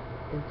right now.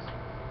 Thanks.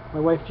 My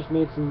wife just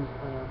made some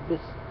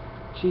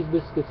cheese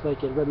biscuits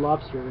like at Red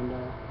Lobster, and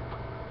I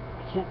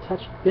can't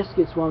touch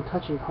biscuits while I'm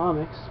touching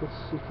comics. Let's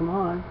see, come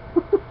on.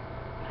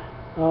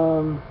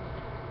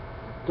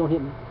 Don't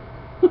hit me.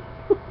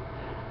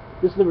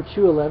 This is number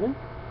 211.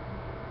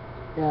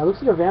 Yeah, it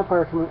looks like a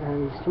vampire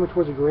and he's coming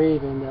towards a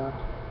grave, and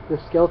the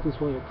skeleton's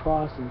holding a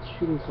cross and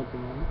shooting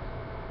something at him.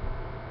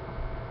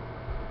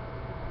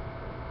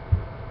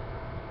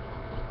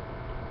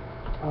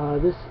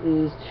 This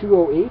is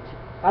 208.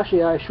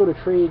 Actually, I showed a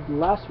trade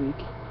last week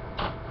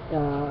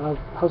of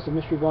House of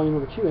Mystery Volume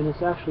number 2, and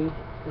it's actually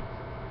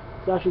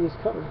this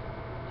cover.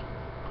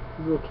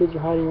 These little kids are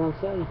hiding around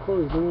satin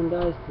clothes. No one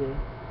dies today.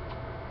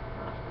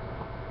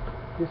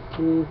 This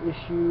is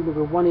issue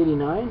number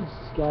 189.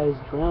 This guy's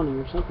drowning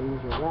or something.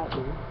 There's a rat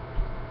there.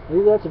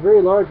 Either that's a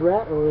very large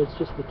rat, or it's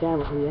just the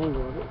camera, the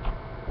angle of it.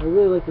 I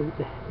really like the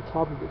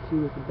top of it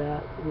too, with the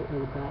bat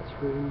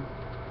screen,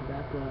 the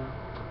bat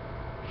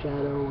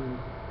shadow, and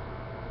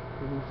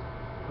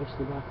touch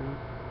the background.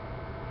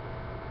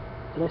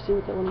 Did I say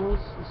what that one was?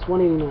 It's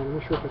 189. I'm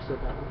not sure if I said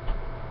that one.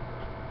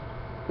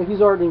 Like,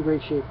 these aren't in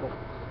great shape, but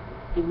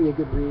give me a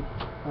good read.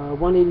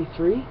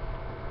 183.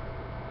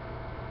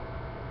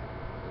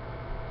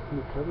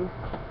 New cover.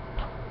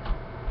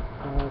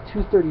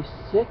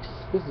 236.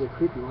 This is a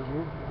creepy one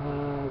here.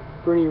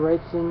 Bernie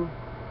Wrightson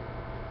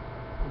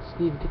and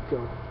Steve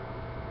Ditko.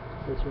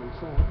 That's what I'm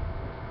saying.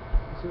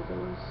 See what that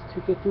was?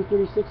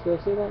 236. Did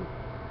I say that?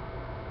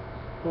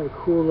 Kind of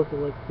cool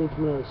looking, like thing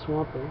coming out of the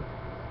swamp there.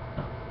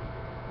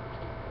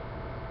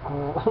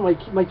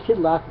 My kid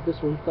laughed at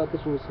this one. He thought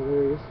this one was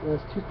hilarious.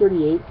 That's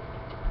 238.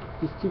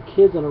 These two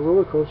kids on a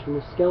roller coaster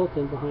and a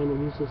skeleton behind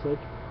him. He's just like,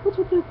 what's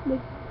with that? Like,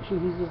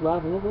 he's just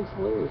laughing. That looks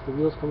hilarious. The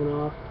wheels coming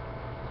off.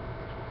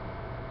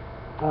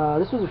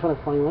 This was a kind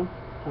of funny one.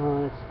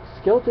 It's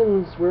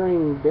skeletons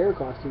wearing bear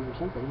costumes or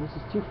something. This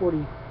is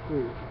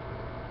 243.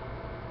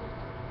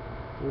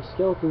 There's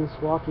skeletons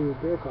walking with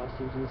bear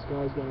costumes, and this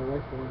guy's got a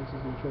rifle, and he's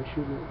going to try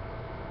shooting it.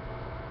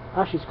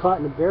 Actually, he's caught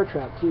in a bear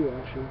trap too.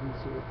 Actually, you can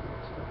see it.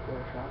 It's a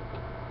bear trap.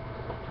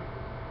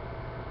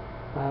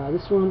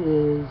 This one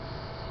is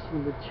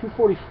number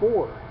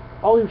 244.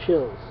 Olive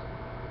Chills.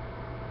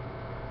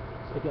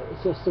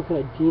 It's some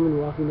kind of demon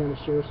walking down the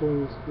stairs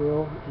holding this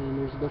girl, and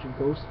there's a bunch of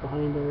ghosts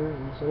behind her,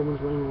 and this other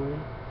one's running away.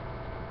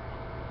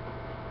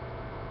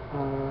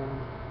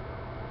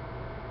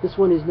 This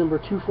one is number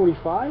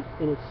 245,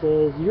 and it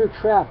says, "You're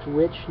trapped,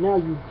 witch. Now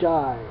you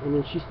die." And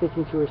then she's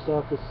thinking to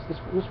herself,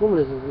 this woman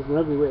is an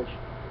ugly witch.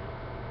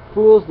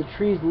 "Fools, the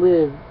trees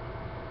live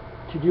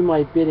to do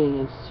my bidding,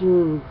 and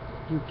soon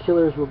you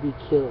killers will be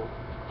killed."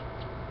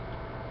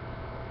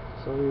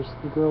 So there's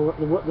the girl,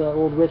 the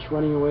old witch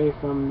running away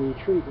from the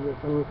tree,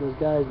 running away from those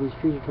guys. These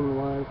trees are coming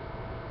alive.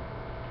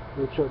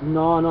 They start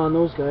gnawing on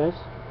those guys.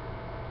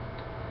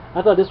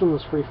 I thought this one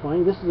was pretty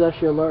funny. This is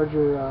actually a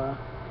larger,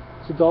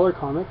 it's a dollar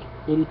comic,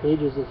 80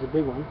 pages. It's a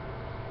big one.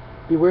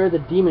 Beware the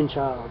Demon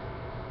Child.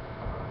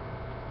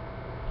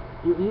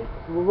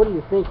 Well, what do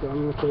you think, though? I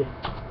mean, okay,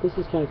 this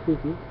is kind of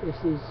creepy.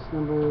 This is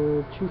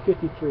number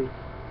 253.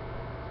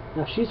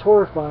 Now she's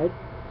horrified.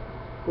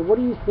 But what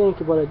do you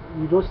think about it?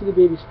 You don't see the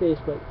baby's face,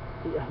 but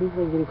I think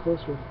I'm getting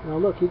closer. Now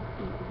look,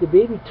 the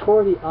baby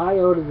tore the eye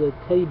out of the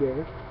teddy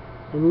bear,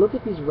 and look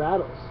at these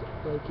rattles.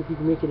 Like, if you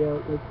can make it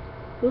out, like,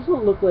 those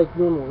don't look like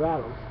normal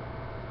rattles.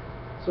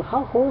 So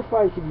how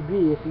horrified could you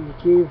be if you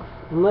gave,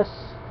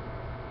 unless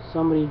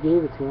somebody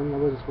gave it to him that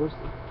wasn't supposed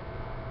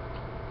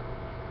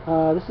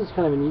to? This is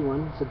kind of a neat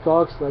one. It's a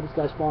dog sled. This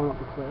guy's falling off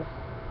the cliff.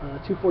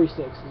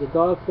 246. It's a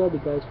dog sled. The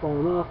guy's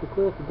falling off the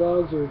cliff. The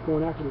dogs are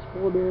going after this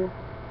polar bear.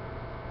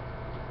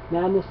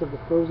 Madness of the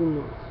Frozen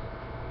North.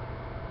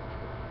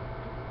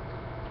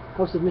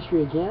 House of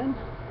Mystery again.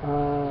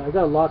 I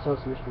got lots of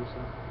House of Mystery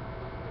stuff.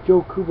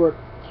 Joe Kubert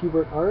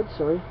art,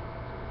 sorry.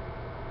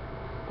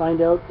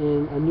 Find out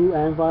in a new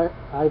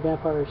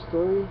iVampire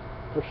story,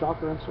 or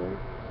Shocker, I'm sorry.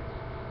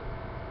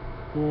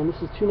 And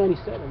this is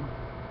 297.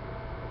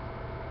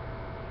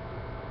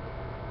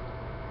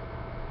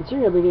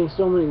 Considering I've been getting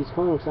so many of these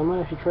comics, I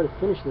might actually try to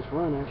finish this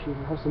run, actually,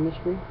 for House of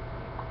Mystery.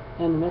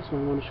 And the next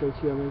one I want to show you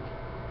too. I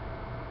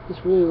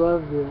just really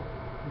love the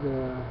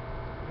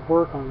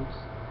horror comics.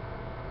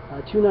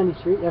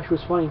 293. Actually,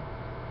 was funny.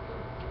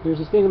 There's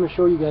these things I'm going to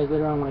show you guys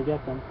later on when I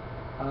get them.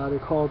 They're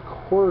called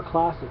Horror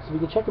Classics. If you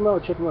can check them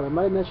out, check them out. I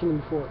might have mentioned them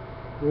before.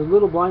 They're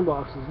little blind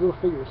boxes, little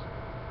figures,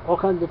 all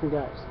kinds of different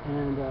guys.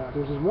 And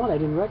there's this one I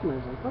didn't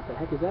recognize. Like, what the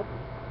heck is that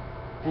thing?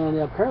 And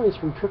apparently it's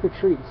from Trick or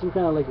Treat. It's some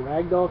kind of like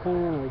ragdoll kind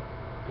of like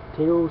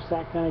potato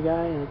sack kind of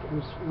guy. And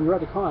we were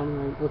at the con,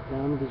 and I looked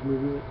down at this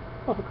movie. Like,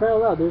 oh, for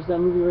crying out loud! There's that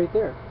movie right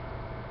there.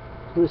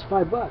 It was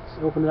 $5.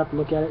 I opened it up and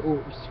looked at it. Oh,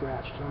 it was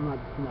scratched. I'm not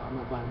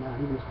buying that.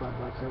 Even if it's $5,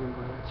 I wouldn't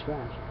buy that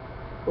scratch.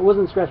 It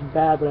wasn't scratched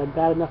bad, but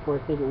bad enough where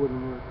I think it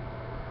wouldn't work.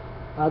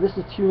 This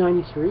is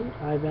 293.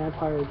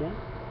 iVampire again.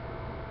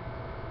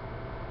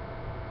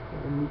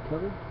 neat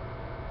cover.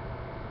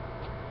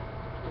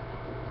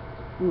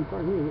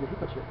 Pardon me, I'm getting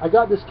hiccups here. I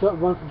got this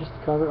one for just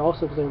the cover,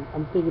 also because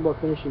I'm thinking about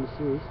finishing the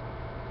series.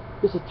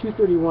 This is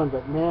 231,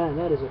 but man,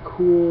 that is a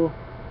cool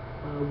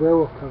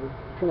werewolf cover.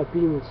 I'm trying to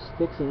beat him with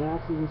sticks and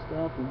axes and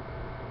stuff, and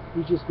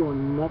he's just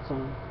going nuts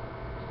on him.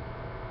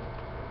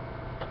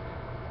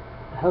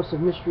 House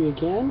of Mystery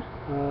again.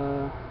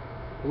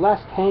 The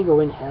Last Tango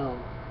in Hell.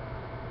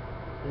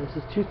 And this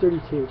is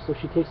 232. So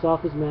she takes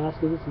off his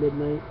mask because it's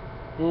midnight,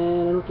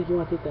 and I don't think you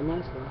want to take that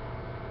mask off.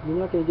 You're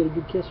not going to get a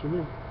good kiss from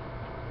him.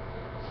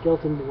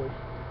 Skeleton Boy.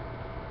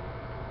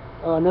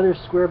 Another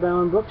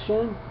square-bound book,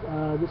 Shannon.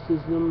 This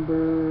is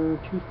number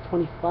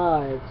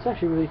 225. It's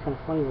actually really kind of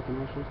funny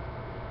looking, actually.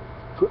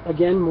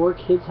 Again, more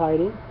kids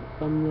hiding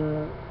from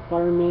the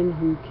firemen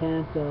who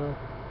can't.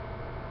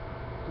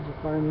 There's a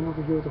fireman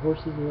over here with the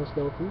horses and the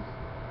skeletons.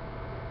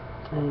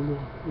 And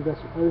we've got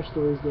some other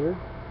stories there.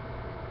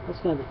 That's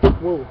kind of a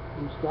whoa!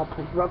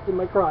 I dropped in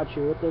my crotch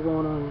here. What they're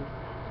going on here?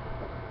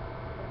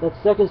 That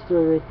second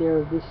story right there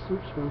of this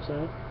swoops from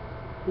side.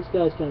 This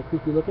guy's kind of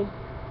creepy looking.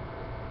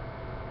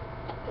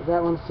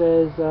 That one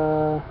says,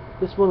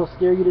 this one will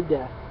scare you to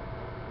death.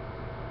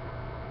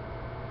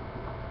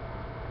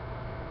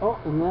 Oh,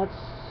 and that's,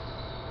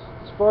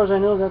 as far as I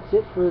know, that's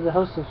it for the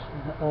House of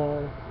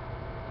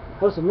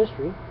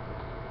Mystery.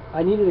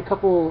 I needed a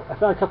couple, I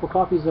found a couple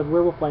copies of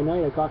Werewolf by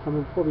Night. I got from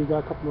him before, but we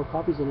got a couple more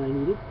copies than I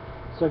needed.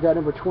 So I got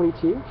number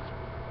 22.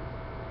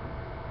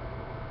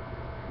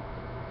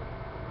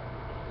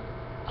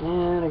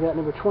 And I got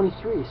number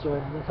 23, so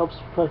that helps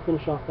try to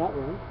finish off that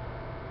run.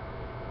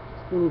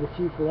 Still need a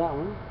few for that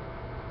one.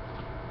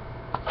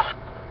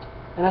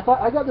 And I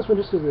thought I got this one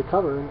just because of the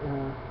cover.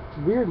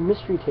 Weird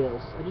Mystery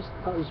Tales. I just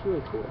thought it was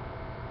really cool.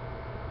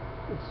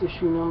 It's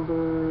issue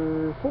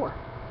number 4.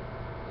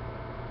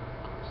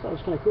 So that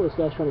was kind of cool. This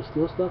guy's trying to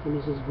steal stuff, and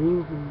there's this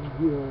green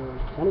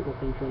tentacle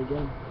thing trying to get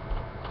him.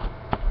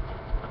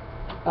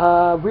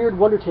 Weird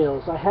Wonder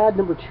Tales. I had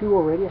number 2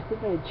 already. I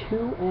think I had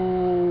 2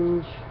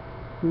 and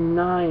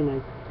 9,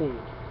 I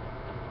think.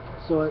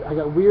 So I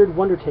got Weird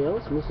Wonder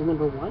Tales, and this is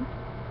number 1.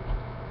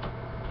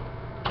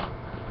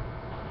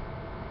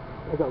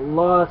 I got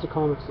lots of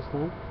comics this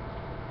time.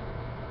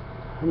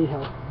 I need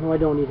help. No, I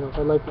don't need help.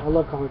 I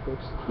love comic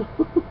books.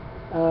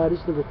 This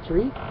is number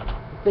 3.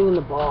 The Thing in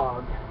the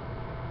Bog.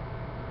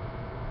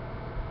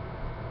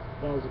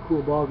 That is a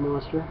cool bog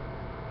monster.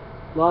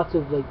 Lots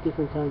of like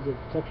different kinds of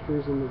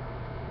textures in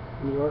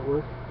the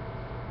artwork.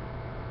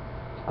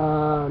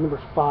 Number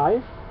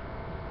 5.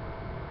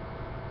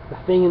 The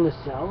Thing in the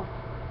Cell.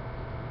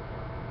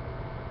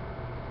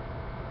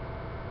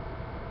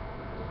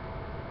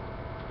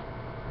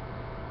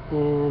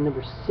 And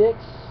number 6,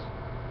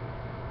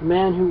 the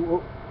man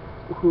who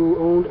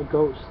owned a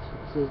ghost.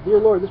 It says, "Dear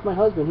Lord, this is my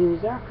husband. He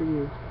is after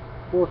you."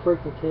 4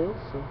 frightful tales.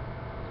 So.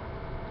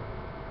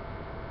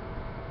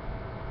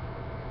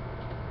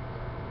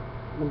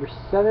 Number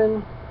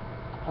 7,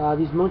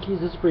 these monkeys.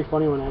 This is a pretty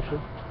funny one,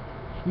 actually.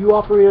 "You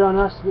operated on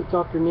us,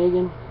 Dr.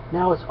 Negan.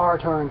 Now it's our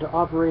turn to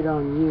operate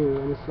on you."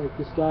 And it's like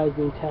this guy is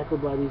being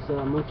tackled by these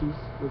monkeys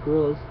or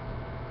gorillas,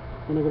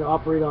 and they're going to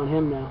operate on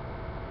him now.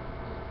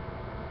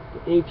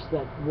 The apes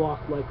that walk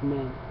like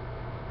men.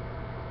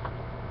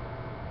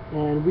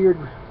 And Weird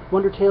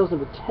Wonder Tales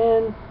number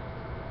 10.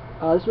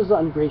 This was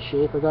not in great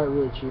shape. I got it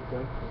really cheap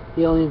though.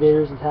 The alien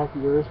invaders attack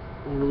the Earth,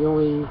 and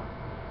only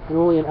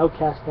an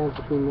outcast stands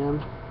between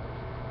them.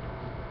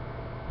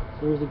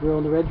 So there's the girl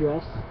in the red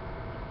dress.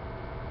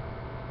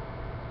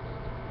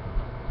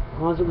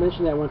 Hans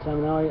mentioned that one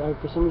time. Now I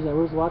for some reason I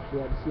always watch for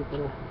that to see if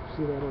I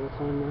see that all the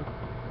time now.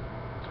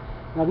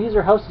 Now these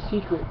are House of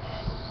Secrets.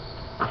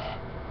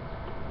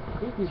 I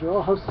think these are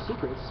all House of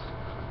Secrets.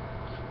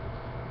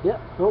 Yeah.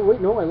 Oh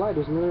wait, no, I lied.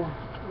 There's another.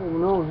 Oh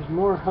no, there's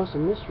more House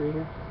of Mystery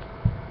here.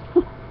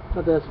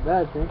 Not that that's a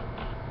bad thing.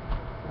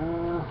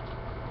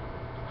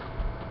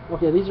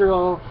 Okay, these are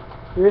all.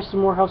 There is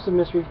some more House of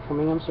Mystery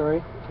coming. I'm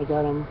sorry, I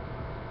got them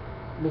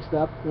mixed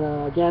up.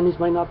 Again, these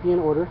might not be in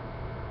order.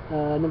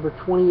 Number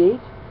 28,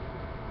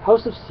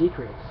 House of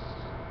Secrets,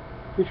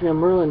 featuring a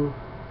Merlin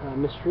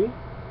mystery.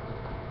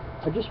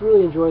 I just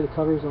really enjoy the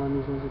covers on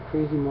these ones. They're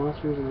crazy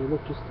monsters, and they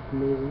look just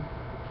amazing.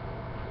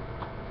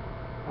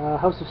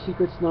 House of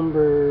Secrets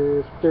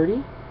number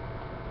 30.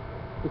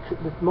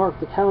 Mark,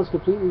 the town's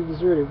completely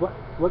deserted.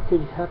 What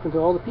could happen to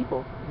all the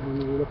people?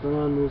 And you look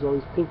around, there's all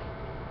these pink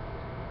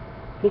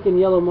and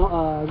yellow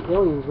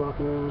aliens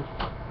walking around.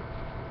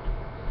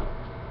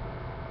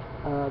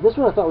 This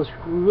one I thought was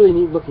a really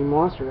neat looking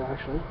monster,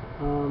 actually.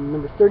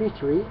 Number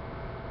 33.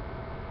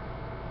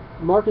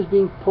 Mark is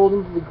being pulled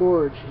into the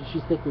gorge.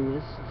 She's thinking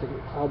this. It's like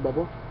a cloud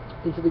bubble.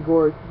 Into the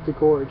gorge,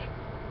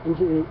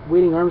 into the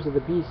waiting arms of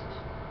the beast.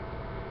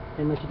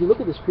 And like, if you look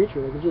at this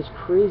creature, like, it's just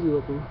crazy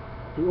looking.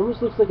 It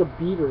almost looks like a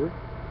beaver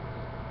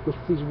with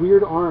these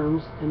weird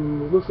arms,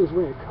 and it looks like it's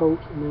wearing a coat,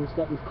 and then it's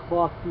got these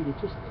claw feet.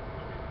 It's just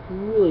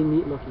really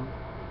neat looking.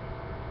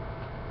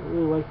 I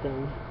really like that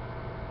one.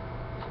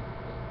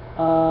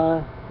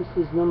 This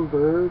is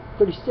number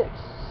 36.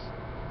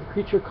 The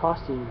creature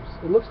costumes.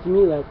 It looks to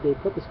me like they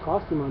put this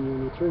costume on you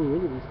and they turn you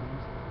into these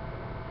things.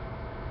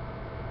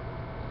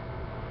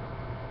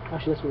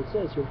 Actually, that's what it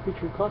says here,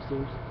 featured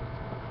costumes.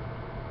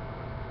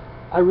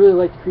 I really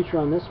like the creature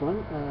on this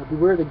one.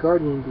 Beware the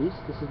Guardian Beast.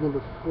 This is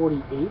number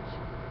 48.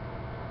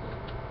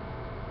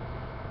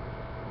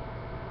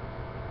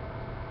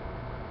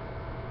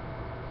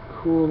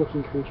 Cool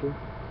looking creature.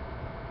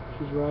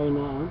 She's riding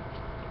on.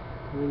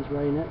 And he's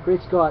riding it. Great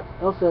Scott!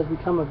 Elsa has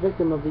become a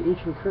victim of the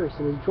ancient curse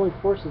and has joined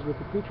forces with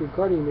the creature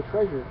guarding the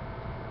treasure.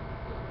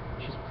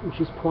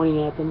 She's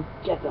pointing at them.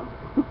 Get them!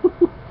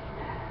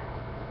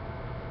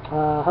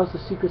 House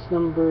of Secrets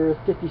number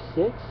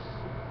 56.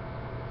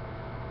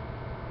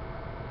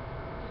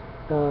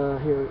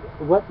 Here.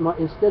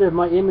 Instead of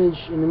my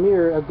image in the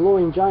mirror, a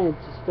glowing giant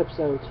steps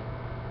out.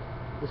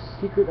 The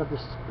secret of the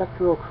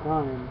spectral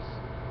crimes.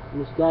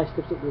 And this guy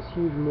steps up with this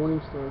huge morning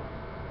star.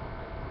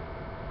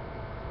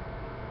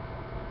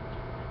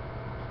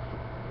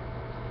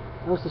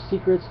 House of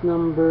Secrets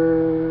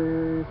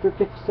number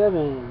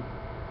 57.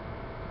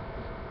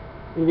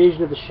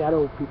 Invasion of the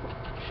Shadow People.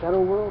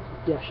 Shadow World?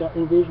 Yeah,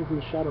 invasion from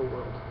the Shadow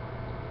World.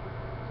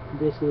 And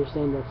basically they're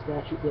saying that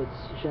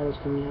shadows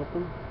coming at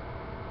them.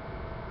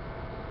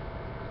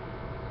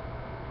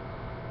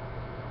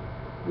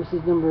 This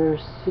is number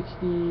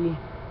 68.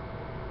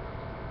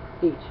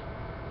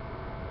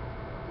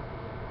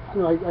 I don't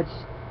know, I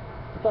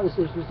thought this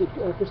was I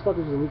just thought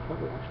this was a neat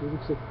cover actually. It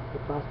looks like the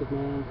Plastic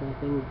Man kind of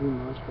thing with Green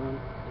Monster on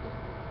it.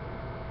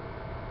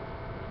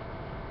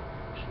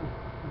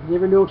 You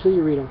never know until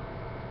you read them.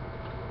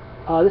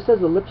 This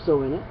has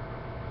Ellipso in it.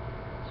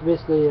 So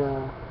basically,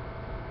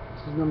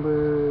 this is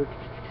number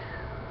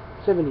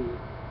 70.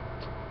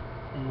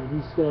 And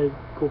he's going to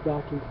go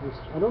back into this.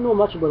 I don't know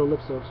much about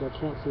Ellipso, so I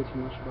can't say too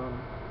much about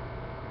him.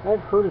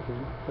 I've heard of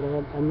him, but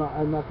I'm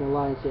not going to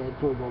lie and say I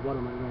don't know about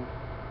him anyway.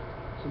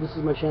 So this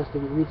is my chance to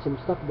read some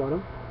stuff about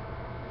him.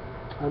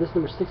 This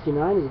number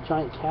 69 is a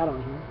giant cat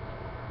on here.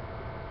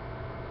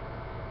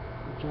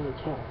 A giant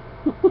cat.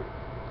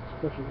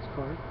 Especially this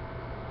card.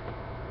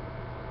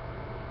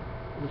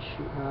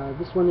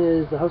 This one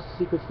is the House of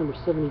Secrets number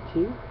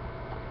 72.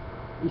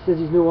 He says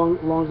he's no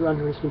longer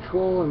under his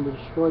control and will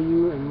destroy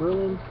you and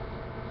Merlin.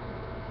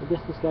 I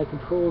guess this guy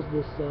controls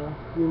this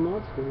green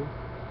monster.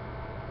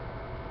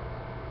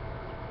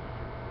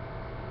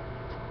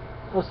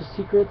 House of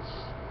Secrets,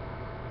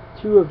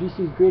 2 of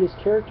DC's greatest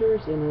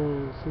characters,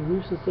 and some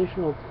new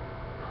sensational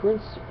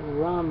Prince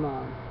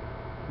Rama,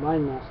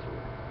 Mind Master.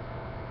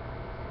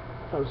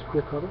 That was a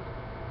cool cover.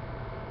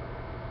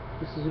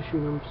 This is issue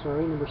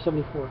number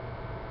 74.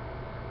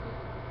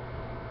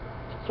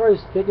 Sorry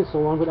it's taking so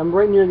long, but I'm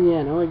right near the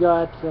end. I only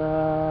got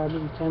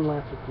maybe 10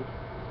 left. It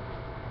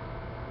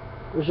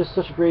was just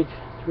such a great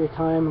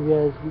time.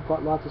 We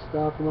bought lots of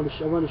stuff. I wanted to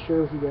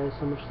share with you guys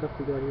how much stuff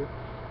we got here.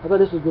 I thought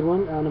this was a good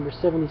one. Number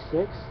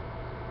 76.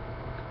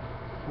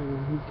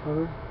 Neat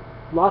cover.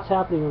 Lots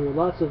happening on here.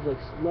 Lots of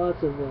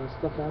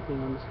stuff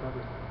happening on this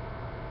cover.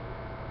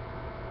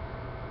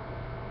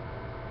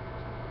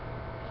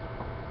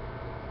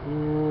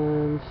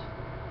 And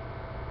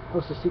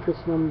House of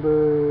Secrets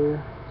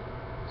number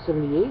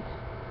 78.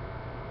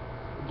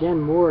 Again,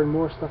 more and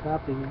more stuff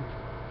happening here.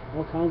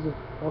 All kinds of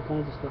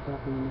stuff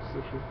happening in this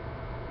issue.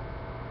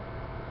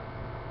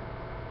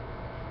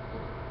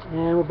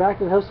 And we're back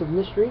to the House of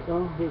Mystery.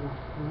 Oh, here we go.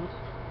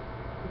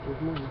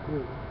 There's more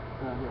here.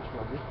 Yes,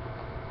 lovely.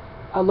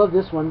 I love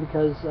this one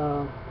because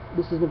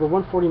this is number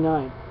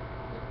 149.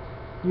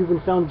 You've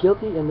been found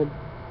guilty, and the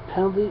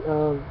penalty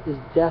is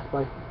death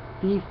by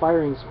B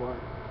firing squad.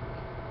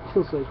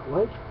 It's like,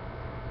 what?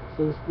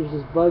 So there's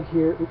this bug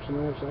here. Oops, on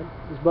the other side.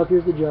 This bug here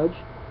is the judge.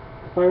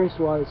 The firing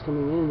squad is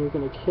coming in, and you're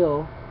going to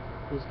kill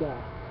this guy.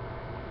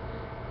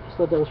 Just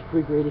thought that was a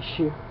pretty great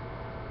issue.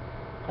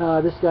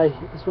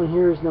 This one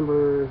here is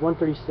number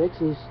 136,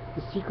 and he's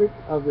the secret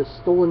of the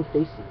stolen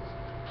faces.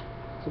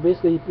 So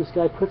basically, this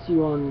guy puts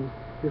you on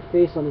your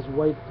face on this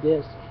white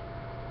disc,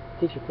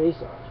 takes your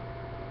face off.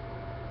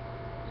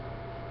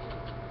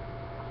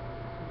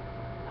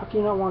 How can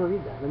you not want to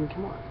read that? I mean,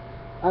 come on.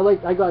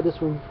 I got this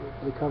one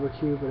for the cover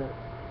too, but at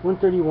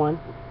 131,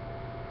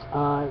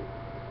 I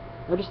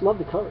just love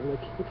the cover.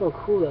 Like, look how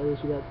cool that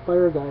is. We got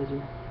Fire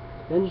Geyser,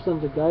 Vengeance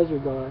of the Geyser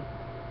God.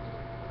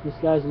 This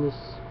guy's in this,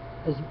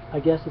 I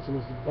guess it's an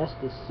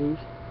asbestos suit,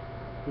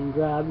 being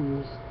grabbed,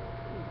 and there's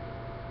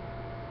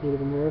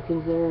Native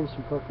Americans there and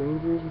some park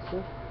rangers and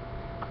stuff.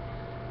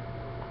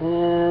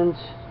 And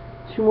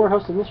 2 more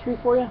House of Mystery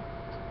for you.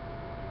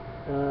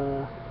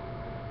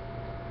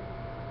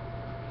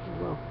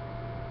 Well,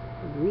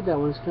 read that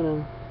one. It's kind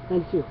of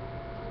 92.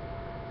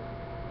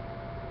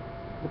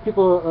 The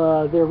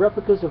people, they're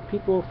replicas of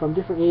people from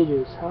different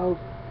ages.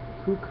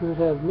 Who could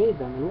have made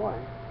them and why?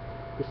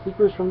 The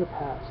sleepers from the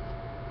past.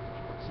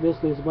 So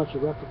basically, there's a bunch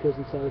of replicas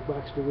inside, like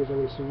wax figures, I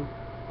would assume,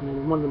 and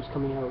then one of them's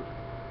coming out.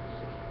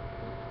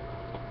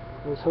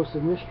 That was House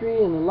of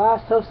Mystery, and the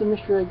last House of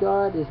Mystery I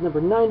got is number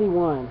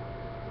 91.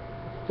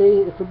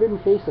 The Forbidden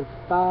Face of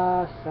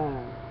Fa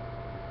San.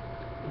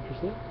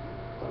 Interesting.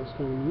 That was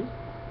kind of neat.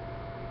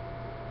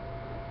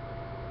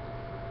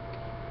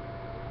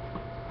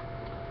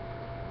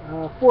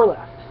 Four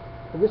left.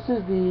 So this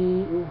is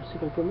the. Let's see if I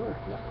can put more.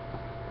 Yeah.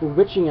 The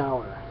Witching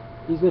Hour.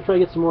 He's gonna try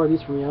to get some more of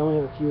these for me. I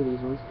only have a few of these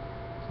ones.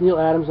 It's Neil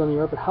Adams on the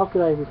art, but how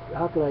could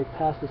I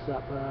pass this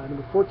up?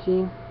 Number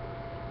 14,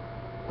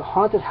 The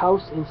Haunted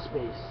House in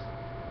Space.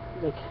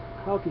 Like,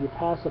 how could you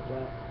pass up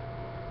that?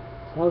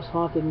 House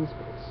haunted in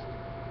space.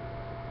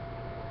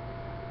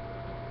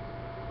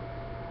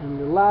 And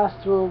the last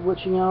thrill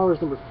witching hour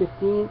is number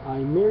 15, I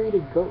Married a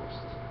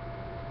Ghost.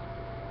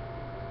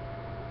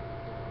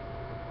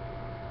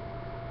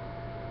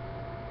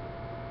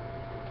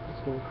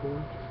 That's going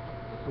cool.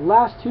 The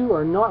last two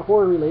are not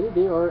horror related,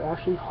 they are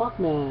actually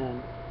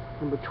Hawkman.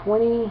 Number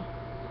 20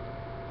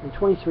 and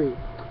 23.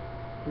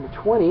 Number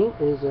 20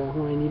 is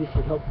when I needed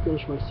to help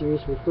finish my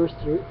series for the first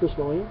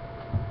volume.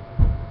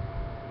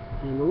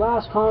 And the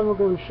last comic we're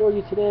going to show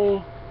you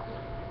today,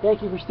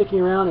 thank you for sticking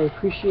around, I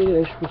appreciate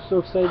it. I was so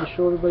excited to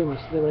show everybody what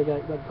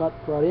I got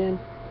brought in.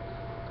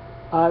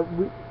 I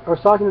was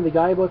talking to the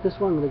guy about this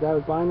one, the guy I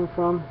was buying them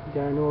from, the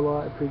guy I know a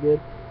lot, pretty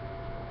good.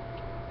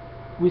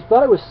 We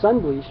thought it was sun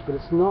bleached, but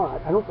it's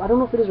not. I don't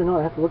know if it is or not,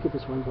 I have to look at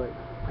this one, but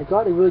I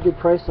got a really good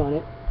price on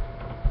it.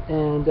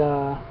 And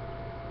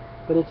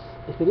but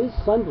if it is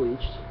sun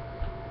bleached,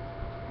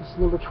 this is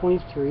number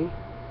 23.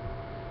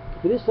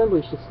 If it is sun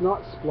bleached, it's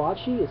not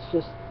splotchy, it's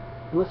just,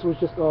 unless it was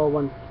just all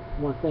one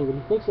thing, but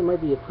he thinks it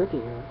might be a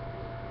printing error.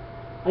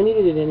 I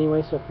needed it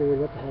anyway, so I figured,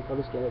 what the heck, I'll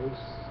just get it.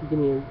 He gave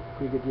me a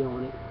pretty good deal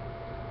on it.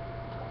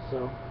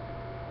 So,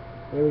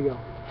 there we go.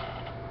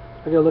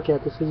 I gotta look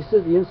at this, because he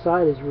says the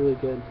inside is really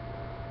good.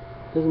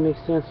 Doesn't make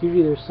sense.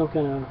 Usually there's some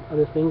kind of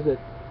other things that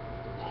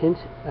hint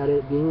at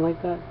it being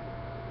like that.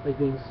 Like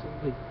being,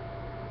 like,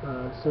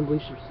 sun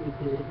bleach,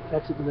 it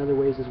affects it in other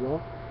ways as well.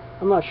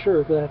 I'm not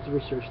sure, but I have to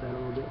research that a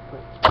little bit.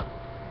 But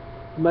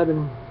it might have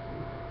been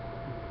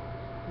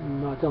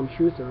not telling the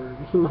truth, or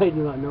he might have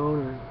not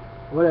known, or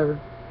whatever.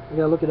 I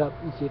gotta look it up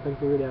and see if I can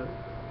figure it out.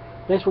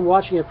 Thanks for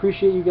watching. I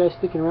appreciate you guys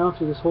sticking around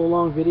through this whole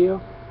long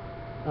video.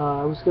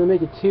 I was gonna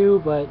make it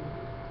 2, but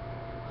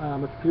my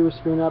computer was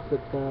screwing up.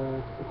 But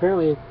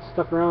apparently it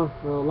stuck around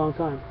for a long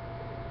time.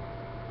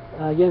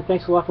 Again,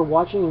 thanks a lot for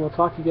watching, and we'll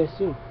talk to you guys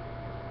soon.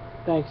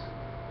 Thanks.